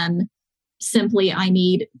intangible than simply I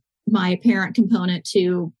need my parent component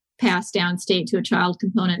to pass down state to a child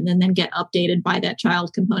component and then get updated by that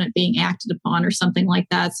child component being acted upon or something like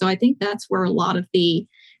that. So I think that's where a lot of the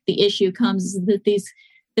issue comes, is that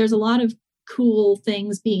there's a lot of cool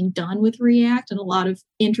things being done with React and a lot of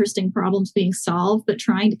interesting problems being solved, but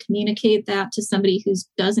trying to communicate that to somebody who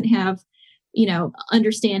doesn't have,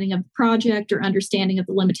 understanding of the project or understanding of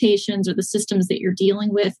the limitations or the systems that you're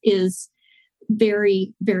dealing with is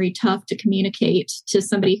very, very tough to communicate to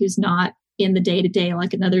somebody who's not in the day-to-day,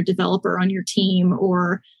 like another developer on your team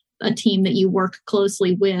or a team that you work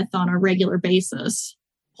closely with on a regular basis.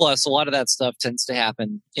 Plus, a lot of that stuff tends to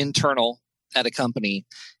happen internal at a company,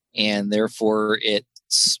 and therefore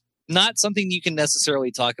it's not something you can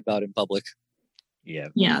necessarily talk about in public. Yeah.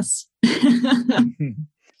 Yes.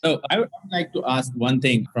 So I would like to ask one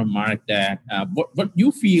thing from Mark, that what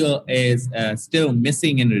you feel is still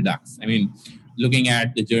missing in Redux. I mean, looking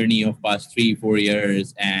at the journey of past 3-4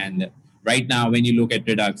 years, and right now when you look at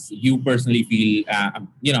Redux, you personally feel,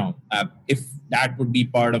 if that would be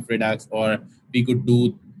part of Redux, or we could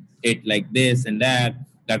do it like this and that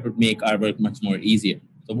would make our work much more easier.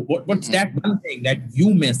 So what's that one thing that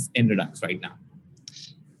you miss in Redux right now?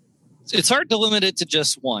 It's hard to limit it to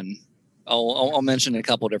just one. I'll mention a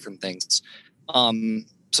couple of different things.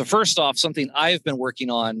 So first off, something I've been working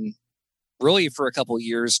on really for a couple of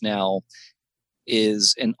years now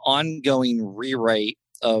is an ongoing rewrite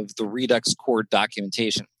of the Redux core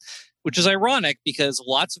documentation, which is ironic because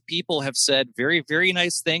lots of people have said very, very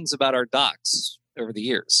nice things about our docs over the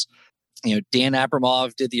years. Dan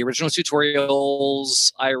Abramov did the original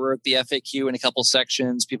tutorials. I wrote the FAQ in a couple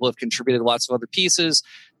sections. People have contributed lots of other pieces.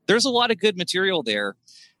 There's a lot of good material there.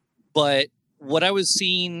 But what I was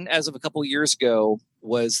seeing as of a couple of years ago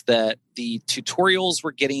was that the tutorials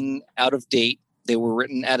were getting out of date. They were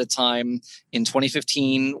written at a time in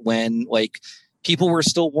 2015 when people were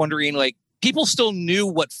still wondering, people still knew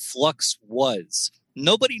what Flux was.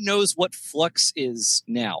 Nobody knows what Flux is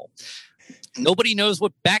now. Nobody knows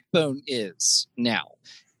what Backbone is now.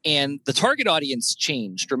 And the target audience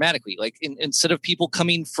changed dramatically. Instead of people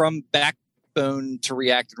coming from Backbone to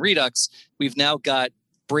React and Redux, we've now got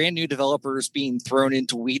brand new developers being thrown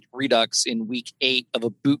into Redux in week 8 of a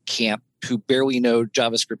boot camp who barely know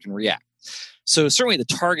JavaScript and React. So certainly the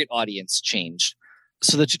target audience changed.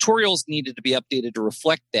 So the tutorials needed to be updated to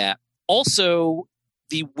reflect that. Also,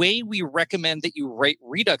 the way we recommend that you write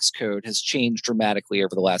Redux code has changed dramatically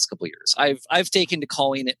over the last couple of years. I've taken to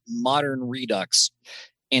calling it modern Redux,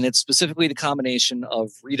 and it's specifically the combination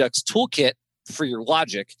of Redux Toolkit for your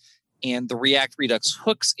logic and the React Redux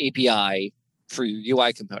Hooks API for your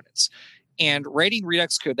UI components. And writing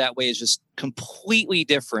Redux code that way is just completely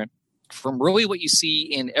different from really what you see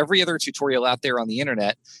in every other tutorial out there on the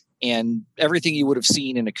internet and everything you would have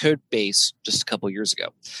seen in a code base just a couple of years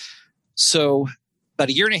ago. So about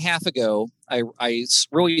a year and a half ago, I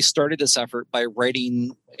really started this effort by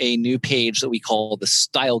writing a new page that we call the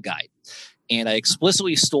style guide. And I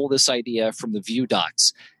explicitly stole this idea from the Vue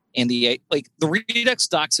docs. And the Redux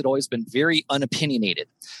docs had always been very unopinionated.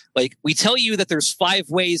 We tell you that there's 5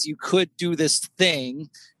 ways you could do this thing,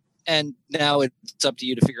 and now it's up to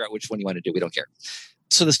you to figure out which one you want to do. We don't care.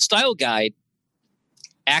 So the style guide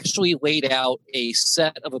actually laid out a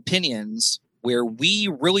set of opinions where we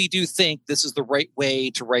really do think this is the right way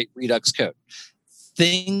to write Redux code.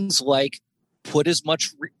 Things like put as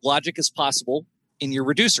much logic as possible in your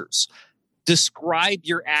reducers. Describe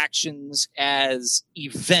your actions as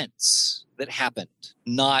events that happened,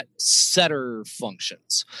 not setter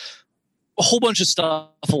functions. A whole bunch of stuff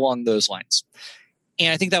along those lines.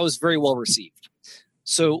 And I think that was very well received.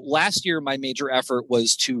 So last year, my major effort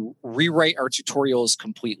was to rewrite our tutorials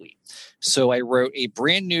completely. So I wrote a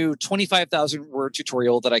brand new 25,000 word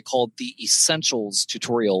tutorial that I called the Essentials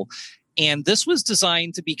tutorial. And this was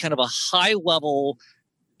designed to be kind of a high level,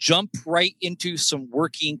 jump right into some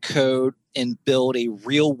working code and build a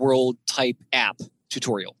real world type app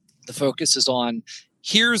tutorial. The focus is on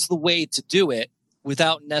here's the way to do it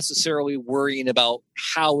without necessarily worrying about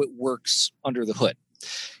how it works under the hood.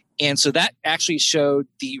 And so that actually showed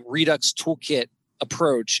the Redux Toolkit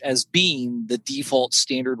approach as being the default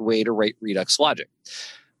standard way to write Redux logic.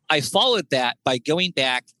 I followed that by going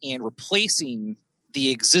back and replacing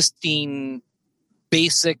the existing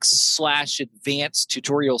basics/advanced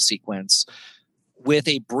tutorial sequence with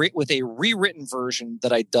a rewritten version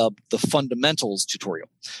that I dubbed the fundamentals tutorial.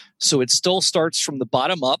 So it still starts from the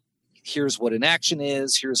bottom up. Here's what an action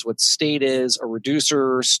is. Here's what state is, a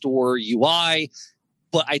reducer, store, UI.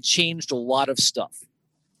 But I changed a lot of stuff.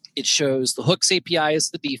 It shows the hooks API as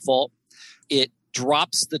the default. It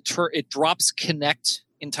drops it drops connect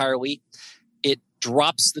entirely. It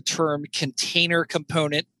drops the term container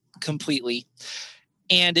component completely.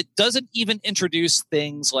 And it doesn't even introduce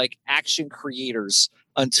things like action creators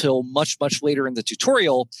until much, much later in the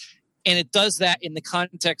tutorial. And it does that in the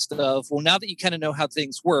context of, well, now that you kind of know how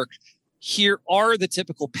things work, here are the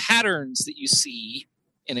typical patterns that you see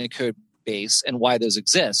in a code base and why those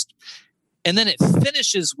exist. And then it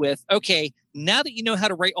finishes with, okay, now that you know how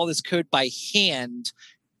to write all this code by hand,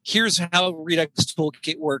 here's how Redux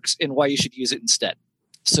Toolkit works and why you should use it instead.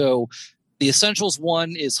 So the essentials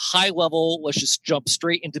one is high level. Let's just jump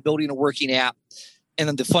straight into building a working app. And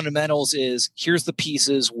then the fundamentals is here's the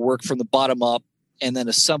pieces, work from the bottom up, and then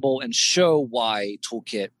assemble and show why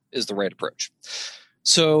Toolkit is the right approach.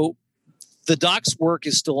 So the docs work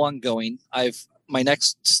is still ongoing. My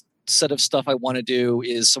next set of stuff I want to do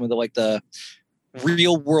is some of the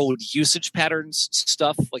real world usage patterns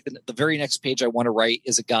stuff. Like the very next page I want to write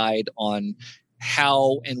is a guide on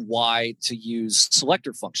how and why to use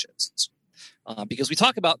selector functions. Because we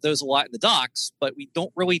talk about those a lot in the docs, but we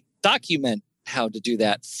don't really document how to do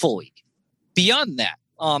that fully. Beyond that,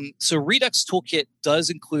 so Redux Toolkit does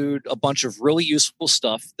include a bunch of really useful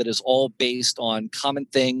stuff that is all based on common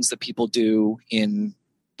things that people do in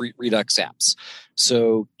Redux apps.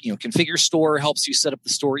 So, configure store helps you set up the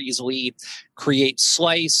store easily, create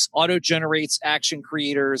slice, auto-generates action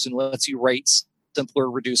creators, and lets you write simpler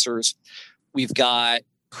reducers. We've got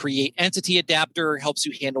create entity adapter, helps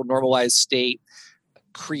you handle normalized state.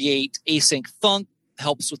 Create async thunk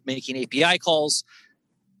helps with making API calls.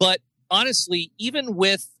 But honestly, even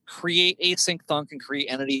with create async thunk and create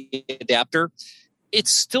entity adapter, it's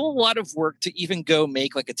still a lot of work to even go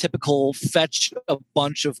make like a typical fetch a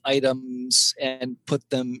bunch of items and put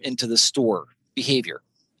them into the store behavior.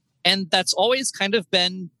 And that's always kind of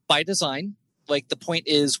been by design. Like the point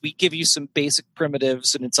is we give you some basic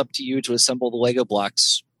primitives and it's up to you to assemble the Lego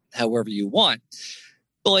blocks however you want.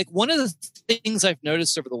 But like one of the things I've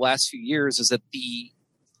noticed over the last few years is that the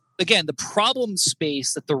problem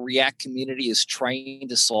space that the React community is trying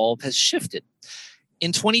to solve has shifted.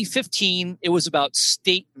 In 2015, it was about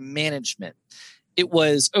state management. It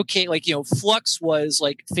was, okay, Flux was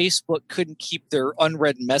like Facebook couldn't keep their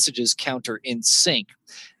unread messages counter in sync.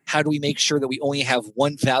 How do we make sure that we only have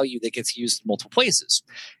one value that gets used in multiple places?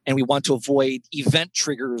 And we want to avoid event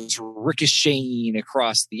triggers ricocheting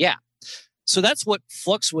across the app. So that's what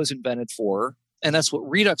Flux was invented for, and that's what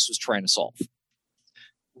Redux was trying to solve.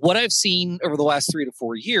 What I've seen over the last 3 to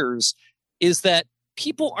 4 years is that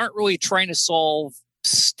people aren't really trying to solve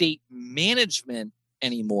state management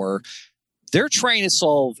anymore. They're trying to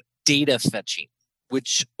solve data fetching,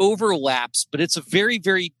 which overlaps, but it's a very,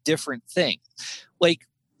 very different thing. Like,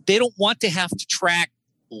 they don't want to have to track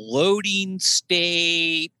loading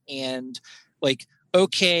state and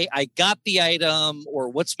okay, I got the item, or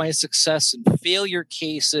what's my success and failure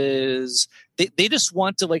cases. They just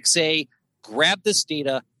want to say, grab this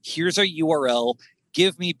data, here's our URL,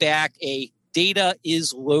 give me back a data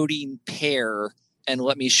is loading pair, and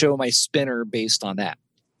let me show my spinner based on that.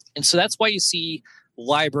 And so that's why you see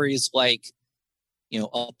libraries like,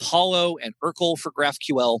 Apollo and Urkel for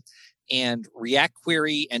GraphQL and React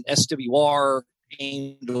Query and SWR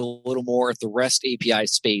aimed a little more at the REST API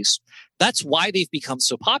space. That's why they've become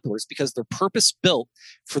so popular, is because they're purpose-built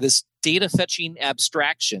for this data fetching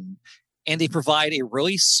abstraction, and they provide a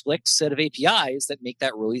really slick set of APIs that make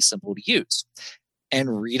that really simple to use.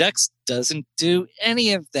 And Redux doesn't do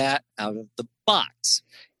any of that out of the box.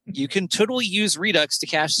 You can totally use Redux to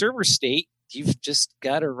cache server state. You've just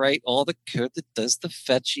got to write all the code that does the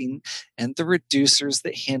fetching and the reducers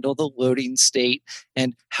that handle the loading state.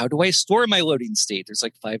 And how do I store my loading state? There's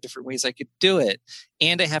 5 different ways I could do it.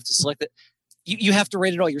 And I have to select it. You have to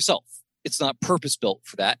write it all yourself. It's not purpose-built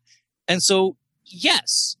for that. And so,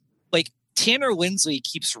 yes, Tanner Lindsley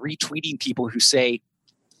keeps retweeting people who say,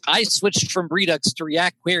 I switched from Redux to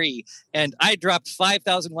React Query and I dropped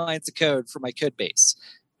 5,000 lines of code for my code base.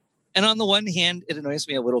 And on the one hand, it annoys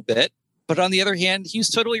me a little bit. But on the other hand, he's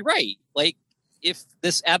totally right. If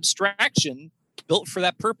this abstraction built for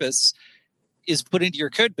that purpose is put into your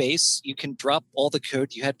code base, you can drop all the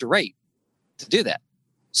code you had to write to do that.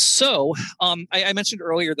 So I mentioned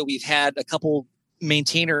earlier that we've had a couple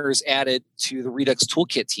maintainers added to the Redux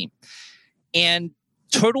Toolkit team. And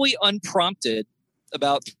totally unprompted,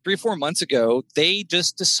 about 3 or 4 months ago, they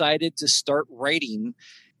just decided to start writing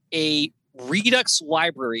a Redux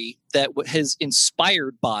library that has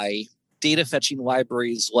inspired by data fetching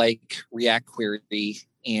libraries like React Query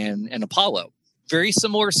and Apollo. Very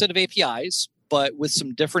similar set of APIs, but with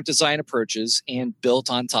some different design approaches and built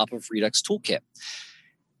on top of Redux Toolkit.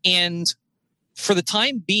 And For the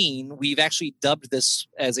time being, we've actually dubbed this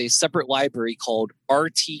as a separate library called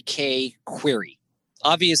RTK Query.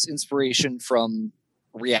 Obvious inspiration from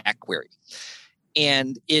React Query.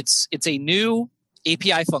 And it's a new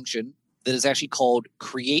API function that is actually called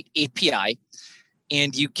Create API.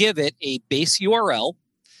 And you give it a base URL,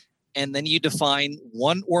 and then you define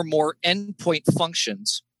one or more endpoint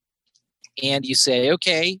functions. And you say,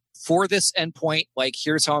 okay, for this endpoint, like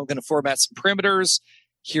here's how I'm going to format some parameters.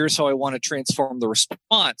 Here's how I want to transform the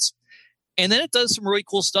response. And then it does some really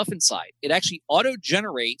cool stuff inside. It actually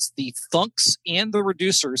auto-generates the thunks and the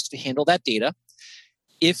reducers to handle that data.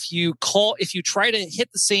 If you try to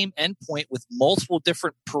hit the same endpoint with multiple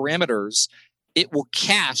different parameters, it will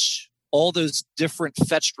cache all those different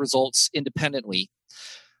fetched results independently.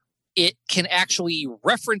 It can actually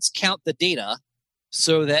reference count the data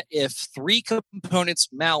so that if 3 components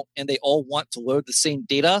mount and they all want to load the same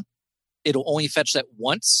data, it'll only fetch that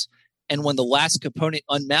once. And when the last component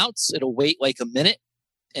unmounts, it'll wait like a minute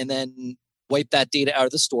and then wipe that data out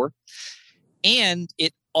of the store. And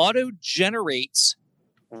it auto-generates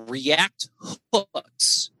React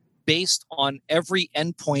hooks based on every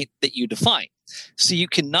endpoint that you define. So you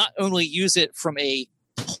can not only use it from a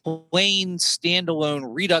plain standalone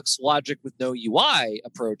Redux logic with no UI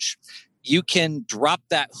approach, you can drop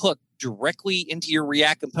that hook directly into your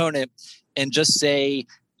React component and just say,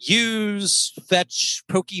 use fetch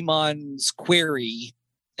Pokemon's query,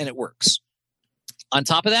 and it works. On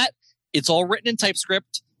top of that, it's all written in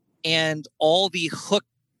TypeScript, and all the hook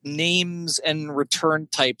names and return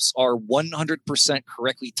types are 100%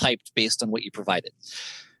 correctly typed based on what you provided.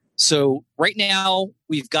 So right now,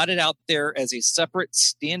 we've got it out there as a separate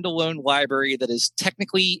standalone library that is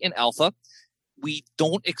technically in alpha. We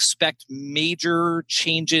don't expect major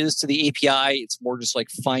changes to the API. It's more just like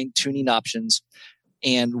fine-tuning options.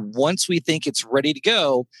 And once we think it's ready to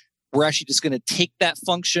go, we're actually just going to take that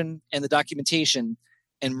function and the documentation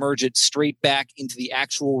and merge it straight back into the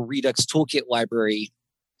actual Redux Toolkit library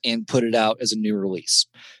and put it out as a new release.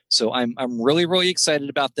 So I'm really, really excited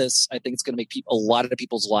about this. I think it's going to make a lot of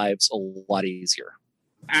people's lives a lot easier.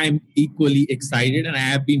 I'm equally excited, and I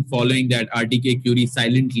have been following that RTK query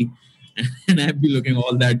silently, and I've been looking at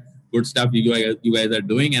all that good stuff you guys are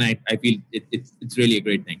doing, and I feel it's really a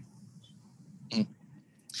great thing.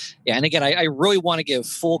 Yeah, and again, I really want to give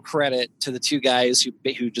full credit to the 2 guys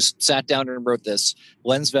who just sat down and wrote this,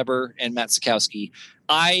 Lenz Weber and Matt Sikowski.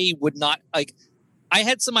 I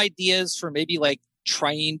had some ideas for maybe like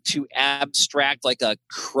trying to abstract like a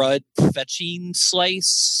CRUD fetching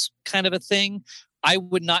slice kind of a thing. I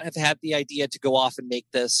would not have had the idea to go off and make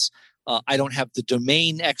this. I don't have the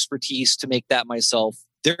domain expertise to make that myself.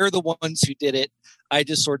 They're the ones who did it. I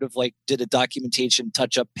just sort of like did a documentation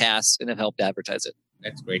touch-up pass and have helped advertise it.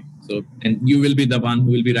 That's great. So, and you will be the one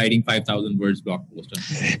who will be writing 5,000 words blog post.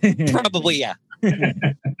 Probably, yeah.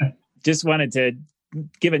 Just wanted to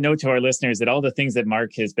give a note to our listeners that all the things that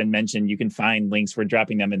Mark has been mentioned, you can find links. We're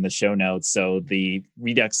dropping them in the show notes. So the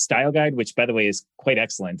Redux style guide, which by the way is quite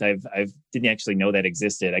excellent. I didn't actually know that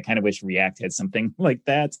existed. I kind of wish React had something like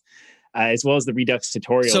that, as well as the Redux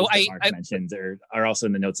tutorials that Mark mentioned are also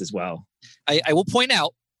in the notes as well. I will point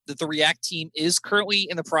out that the React team is currently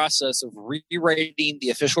in the process of rewriting the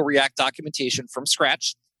official React documentation from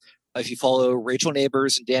scratch. If you follow Rachel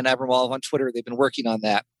Neighbors and Dan Abramov on Twitter, they've been working on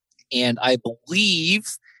that. And I believe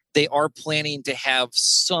they are planning to have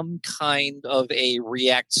some kind of a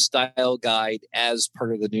React style guide as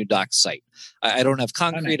part of the new doc site. I don't have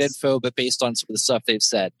concrete info, but based on some of the stuff they've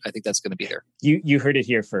said, I think that's going to be there. You heard it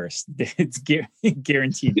here first. It's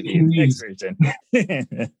guaranteed to be in the next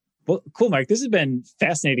version. Well, cool, Mark. This has been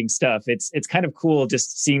fascinating stuff. It's kind of cool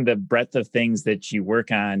just seeing the breadth of things that you work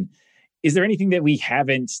on. Is there anything that we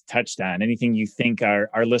haven't touched on? Anything you think our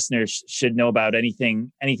listeners should know about?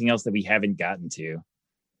 Anything else that we haven't gotten to?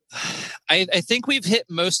 I think we've hit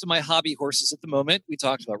most of my hobby horses at the moment. We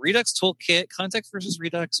talked about Redux Toolkit, Context versus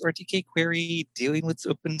Redux, RTK Query, dealing with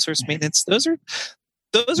open source maintenance. Those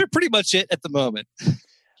are pretty much it at the moment.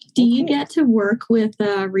 Do you get to work with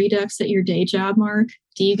Redux at your day job, Mark?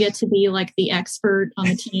 Do you get to be like the expert on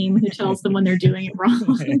the team who tells them when they're doing it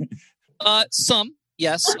wrong? Some.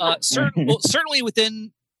 Yes, certainly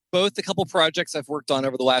within both the couple projects I've worked on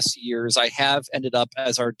over the last years, I have ended up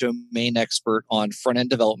as our domain expert on front-end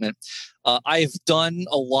development. I've done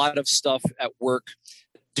a lot of stuff at work,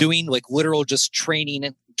 doing like literal just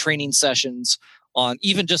training sessions on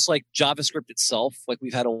even just like JavaScript itself. Like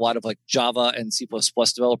we've had a lot of like Java and C++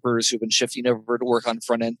 developers who've been shifting over to work on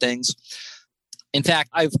front-end things. In fact,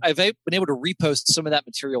 I've been able to repost some of that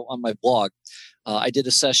material on my blog. I did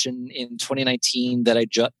a session in 2019 that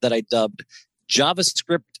I dubbed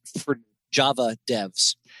JavaScript for Java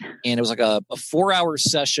devs. And it was like a 4-hour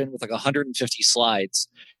session with like 150 slides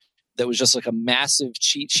that was just like a massive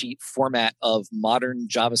cheat sheet format of modern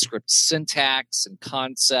JavaScript syntax and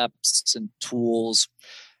concepts and tools.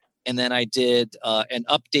 And then I did an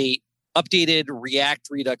updated React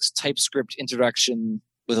Redux TypeScript introduction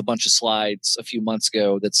with a bunch of slides a few months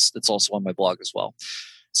ago. That's also on my blog as well.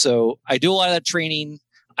 So I do a lot of that training.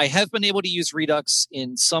 I have been able to use Redux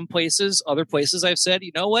in some places. Other places I've said,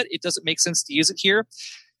 you know what, it doesn't make sense to use it here.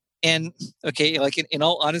 And okay, like in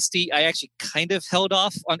all honesty, I actually kind of held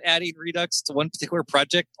off on adding Redux to one particular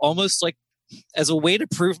project, almost like as a way to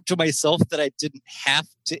prove to myself that I didn't have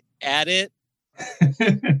to add it.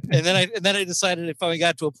 and then I decided it finally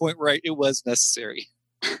got to a point where it was necessary.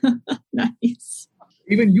 Nice.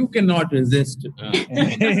 Even you cannot resist.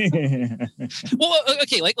 Well,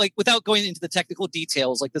 okay, like without going into the technical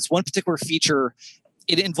details, like this one particular feature,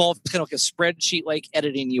 it involved kind of like a spreadsheet like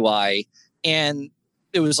editing UI, and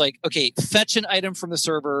it was like, okay, fetch an item from the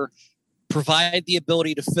server, provide the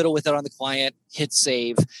ability to fiddle with it on the client, hit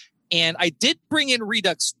save. And I did bring in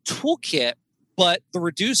Redux Toolkit, but the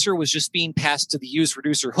reducer was just being passed to the use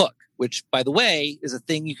reducer hook, which, by the way, is a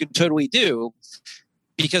thing you can totally do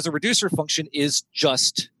because a reducer function is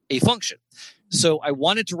just a function. So I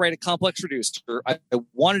wanted to write a complex reducer. I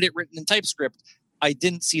wanted it written in TypeScript. I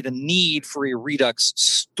didn't see the need for a Redux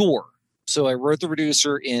store. So I wrote the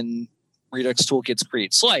reducer in Redux Toolkit's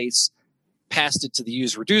create slice, passed it to the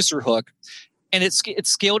use reducer hook, and it's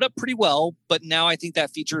scaled up pretty well. But now I think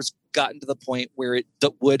that feature's gotten to the point where it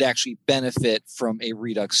would actually benefit from a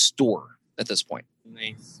Redux store at this point.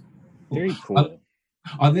 Nice. Very cool.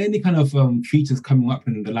 Are there any kind of features coming up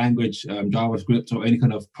in the language, JavaScript, or any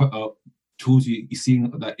kind of tools you're seeing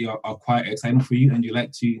that are quite exciting for you and you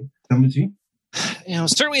like to demonstrate?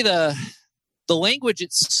 Certainly the language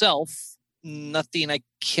itself, nothing I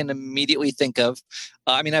can immediately think of.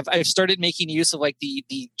 I've started making use of like the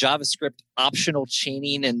JavaScript optional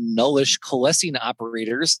chaining and nullish coalescing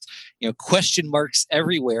operators. Question marks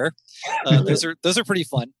everywhere. Those are pretty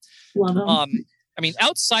fun. Love them.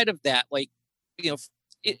 Outside of that,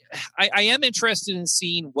 I am interested in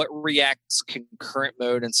seeing what React's concurrent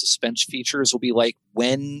mode and suspense features will be like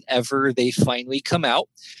whenever they finally come out.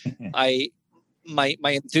 My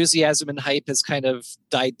enthusiasm and hype has kind of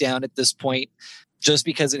died down at this point just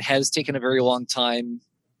because it has taken a very long time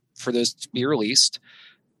for those to be released.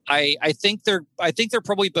 I think they're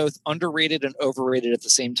probably both underrated and overrated at the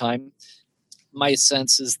same time. My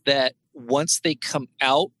sense is that once they come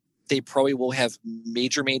out, they probably will have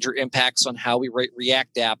major impacts on how we write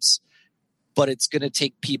React apps, but it's going to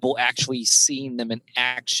take people actually seeing them in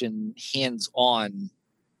action hands-on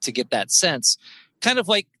to get that sense. Kind of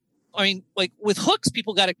like with hooks,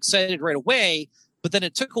 people got excited right away, but then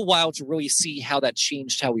it took a while to really see how that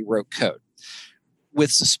changed how we wrote code.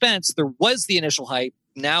 With suspense, there was the initial hype.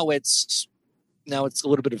 Now it's a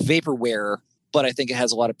little bit of vaporware, but I think it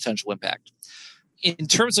has a lot of potential impact. In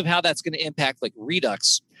terms of how that's going to impact like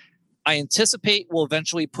Redux, I anticipate we'll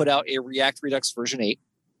eventually put out a React Redux version 8.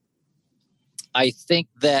 I think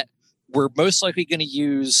that we're most likely going to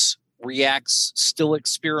use React's still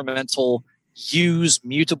experimental use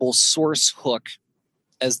mutable source hook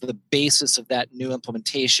as the basis of that new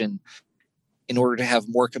implementation in order to have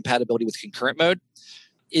more compatibility with concurrent mode.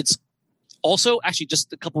 It's also actually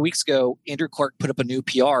just a couple weeks ago, Andrew Clark put up a new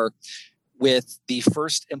PR with the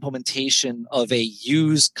first implementation of a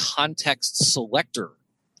use context selector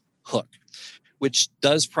hook, which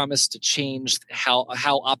does promise to change how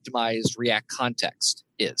optimized React context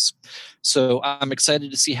is. So I'm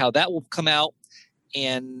excited to see how that will come out,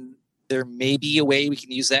 and there may be a way we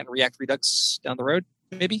can use that in React Redux down the road.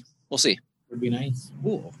 Maybe. We'll see. Would be nice.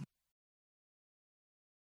 Cool.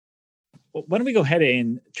 Well, why don't we go ahead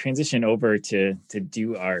and transition over to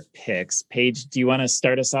do our picks? Paige, do you want to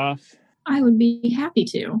start us off? I would be happy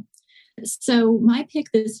to. So my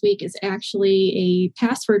pick this week is actually a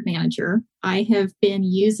password manager. I have been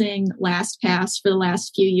using LastPass for the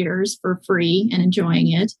last few years for free and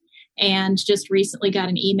enjoying it. And just recently got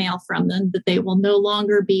an email from them that they will no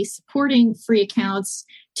longer be supporting free accounts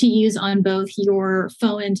to use on both your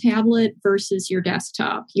phone and tablet versus your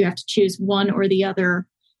desktop. You have to choose one or the other.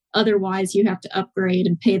 Otherwise, you have to upgrade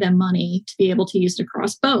and pay them money to be able to use it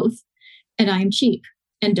across both. And I'm cheap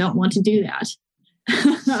and don't want to do that.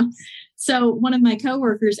 So one of my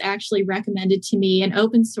coworkers actually recommended to me an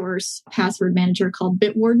open source password manager called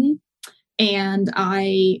Bitwarden. And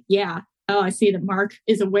I see that Mark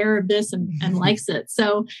is aware of this and likes it.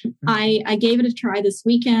 So I gave it a try this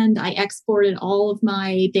weekend. I exported all of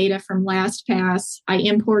my data from LastPass. I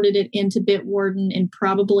imported it into Bitwarden in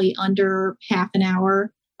probably under half an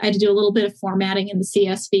hour. I had to do a little bit of formatting in the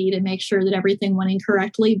CSV to make sure that everything went in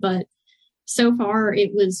correctly. But so far,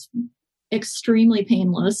 it was extremely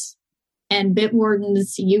painless. And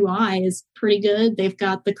Bitwarden's UI is pretty good. They've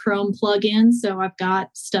got the Chrome plugin, so I've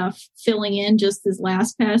got stuff filling in just as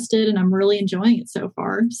LastPass did, and I'm really enjoying it so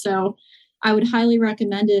far. So I would highly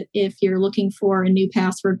recommend it if you're looking for a new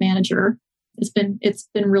password manager. It's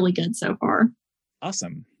been really good so far.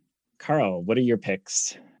 Awesome. Carl, what are your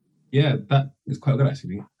picks? Yeah, that is quite good,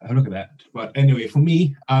 actually. I look at that. But anyway, for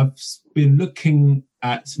me, I've been looking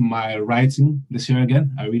at my writing this year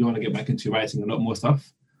again. I really want to get back into writing a lot more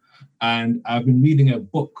stuff. And I've been reading a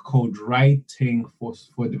book called Writing for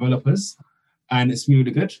Developers, and it's really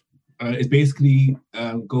good. It basically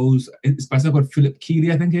it's by someone called Philip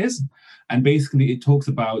Keeley, I think it is. And basically it talks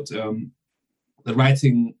about the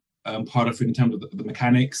writing part of it in terms of the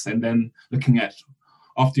mechanics, and then looking at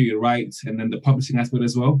after you write, and then the publishing aspect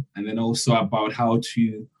as well. And then also about how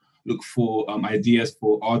to look for ideas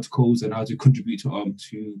for articles and how to contribute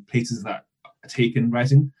to places that are taken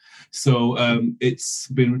writing. So it's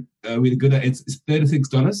been really good. It's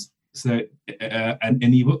 $36, so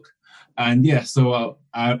an ebook. And yeah, so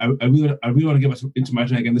I really want to get into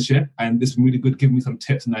writing again this year. And this has been really good, giving me some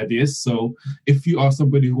tips and ideas. So if you are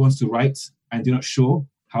somebody who wants to write and you're not sure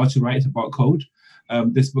how to write about code,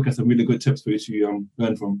 this book has some really good tips for you to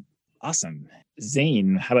learn from. Awesome.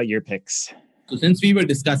 Zane, how about your picks? So since we were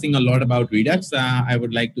discussing a lot about Redux, I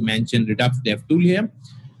would like to mention Redux DevTool here.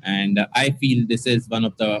 And I feel this is one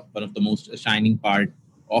of the most shining part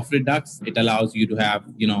of Redux. It allows you to have,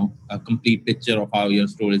 a complete picture of how your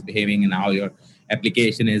store is behaving and how your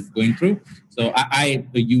application is going through. So I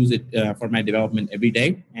use it for my development every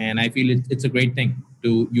day. And I feel it's a great thing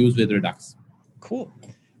to use with Redux. Cool.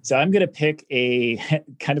 So I'm going to pick a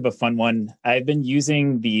kind of a fun one. I've been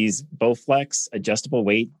using these Bowflex adjustable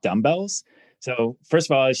weight dumbbells. So first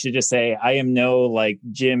of all, I should just say I am no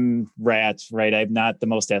gym rat, right? I'm not the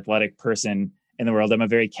most athletic person in the world. I'm a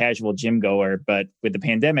very casual gym goer, but with the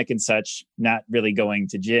pandemic and such, not really going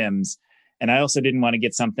to gyms. And I also didn't want to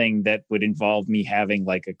get something that would involve me having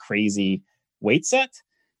a crazy weight set.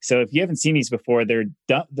 So if you haven't seen these before, they're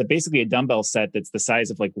basically a dumbbell set that's the size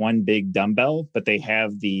of one big dumbbell, but they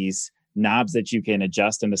have these knobs that you can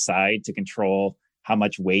adjust on the side to control how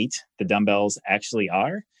much weight the dumbbells actually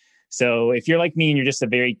are. So if you're like me and you're just a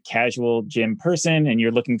very casual gym person and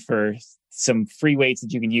you're looking for some free weights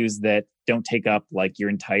that you can use that don't take up your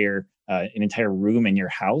entire an entire room in your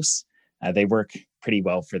house, they work pretty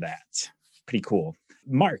well for that. Pretty cool.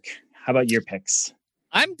 Mark, how about your picks?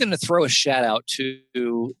 I'm going to throw a shout out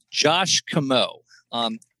to Josh Camo.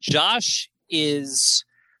 Josh is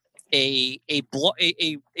a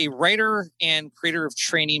writer and creator of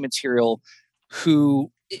training material who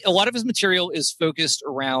a lot of his material is focused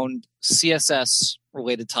around CSS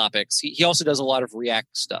related topics. He also does a lot of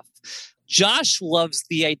React stuff. Josh loves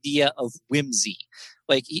the idea of whimsy.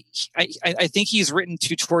 I think he's written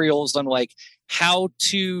tutorials on how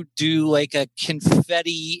to do a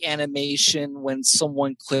confetti animation when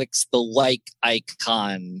someone clicks the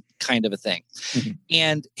icon kind of a thing. Mm-hmm.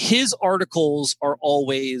 And his articles are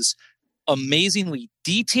always amazingly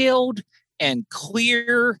detailed and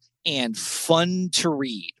clear and fun to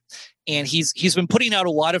read. And he's been putting out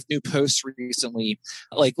a lot of new posts recently.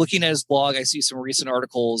 Looking at his blog, I see some recent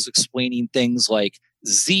articles explaining things like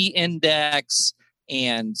Z-index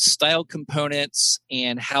and style components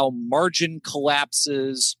and how margin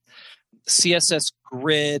collapses, CSS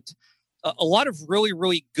grid, a lot of really,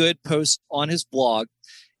 really good posts on his blog.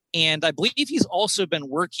 And I believe he's also been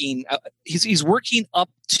working, he's working up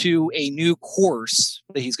to a new course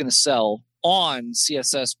that he's going to sell on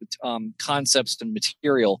CSS concepts and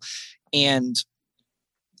material. And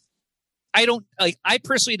I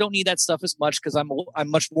personally don't need that stuff as much because I'm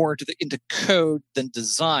much more into code than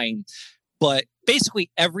design. But basically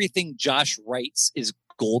everything Josh writes is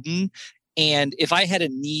golden. And if I had a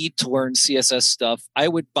need to learn CSS stuff, I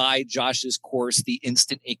would buy Josh's course the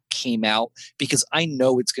instant it came out because I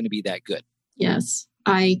know it's going to be that good. Yes,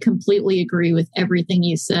 I completely agree with everything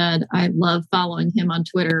you said. I love following him on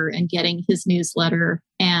Twitter and getting his newsletter.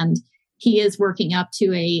 And he is working up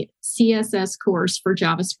to a CSS course for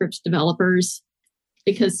JavaScript developers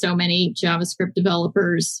because so many JavaScript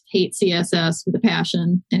developers hate CSS with a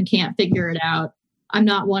passion and can't figure it out. I'm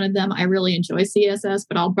not one of them. I really enjoy CSS,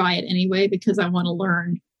 but I'll buy it anyway because I want to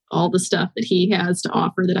learn all the stuff that he has to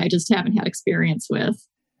offer that I just haven't had experience with.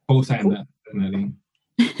 Full time, cool. Definitely.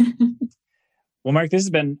 Well, Mark, this has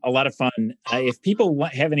been a lot of fun. If people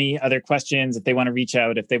have any other questions, if they want to reach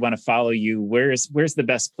out, if they want to follow you, where's the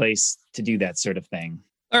best place to do that sort of thing?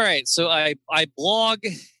 All right. So I blog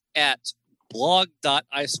at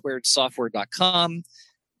blog.isquaredsoftware.com.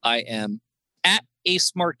 I am at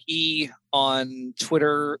AceMarkE on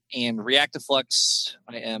Twitter and Reactiflux.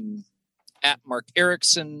 I am at Mark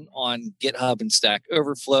Erikson on GitHub and Stack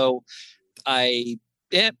Overflow. I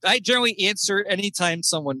generally answer anytime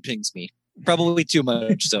someone pings me. Probably too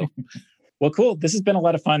much, so. Well, cool. This has been a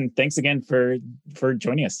lot of fun. Thanks again for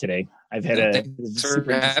joining us today. Thanks for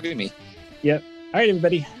having me. Yep. All right,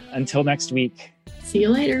 everybody. Until next week. See you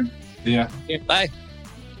later. Yeah. Bye.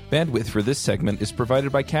 Bandwidth for this segment is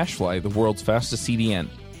provided by CacheFly, the world's fastest CDN.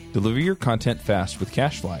 Deliver your content fast with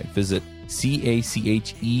CacheFly. Visit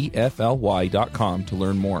CACHEFLY.com to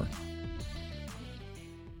learn more.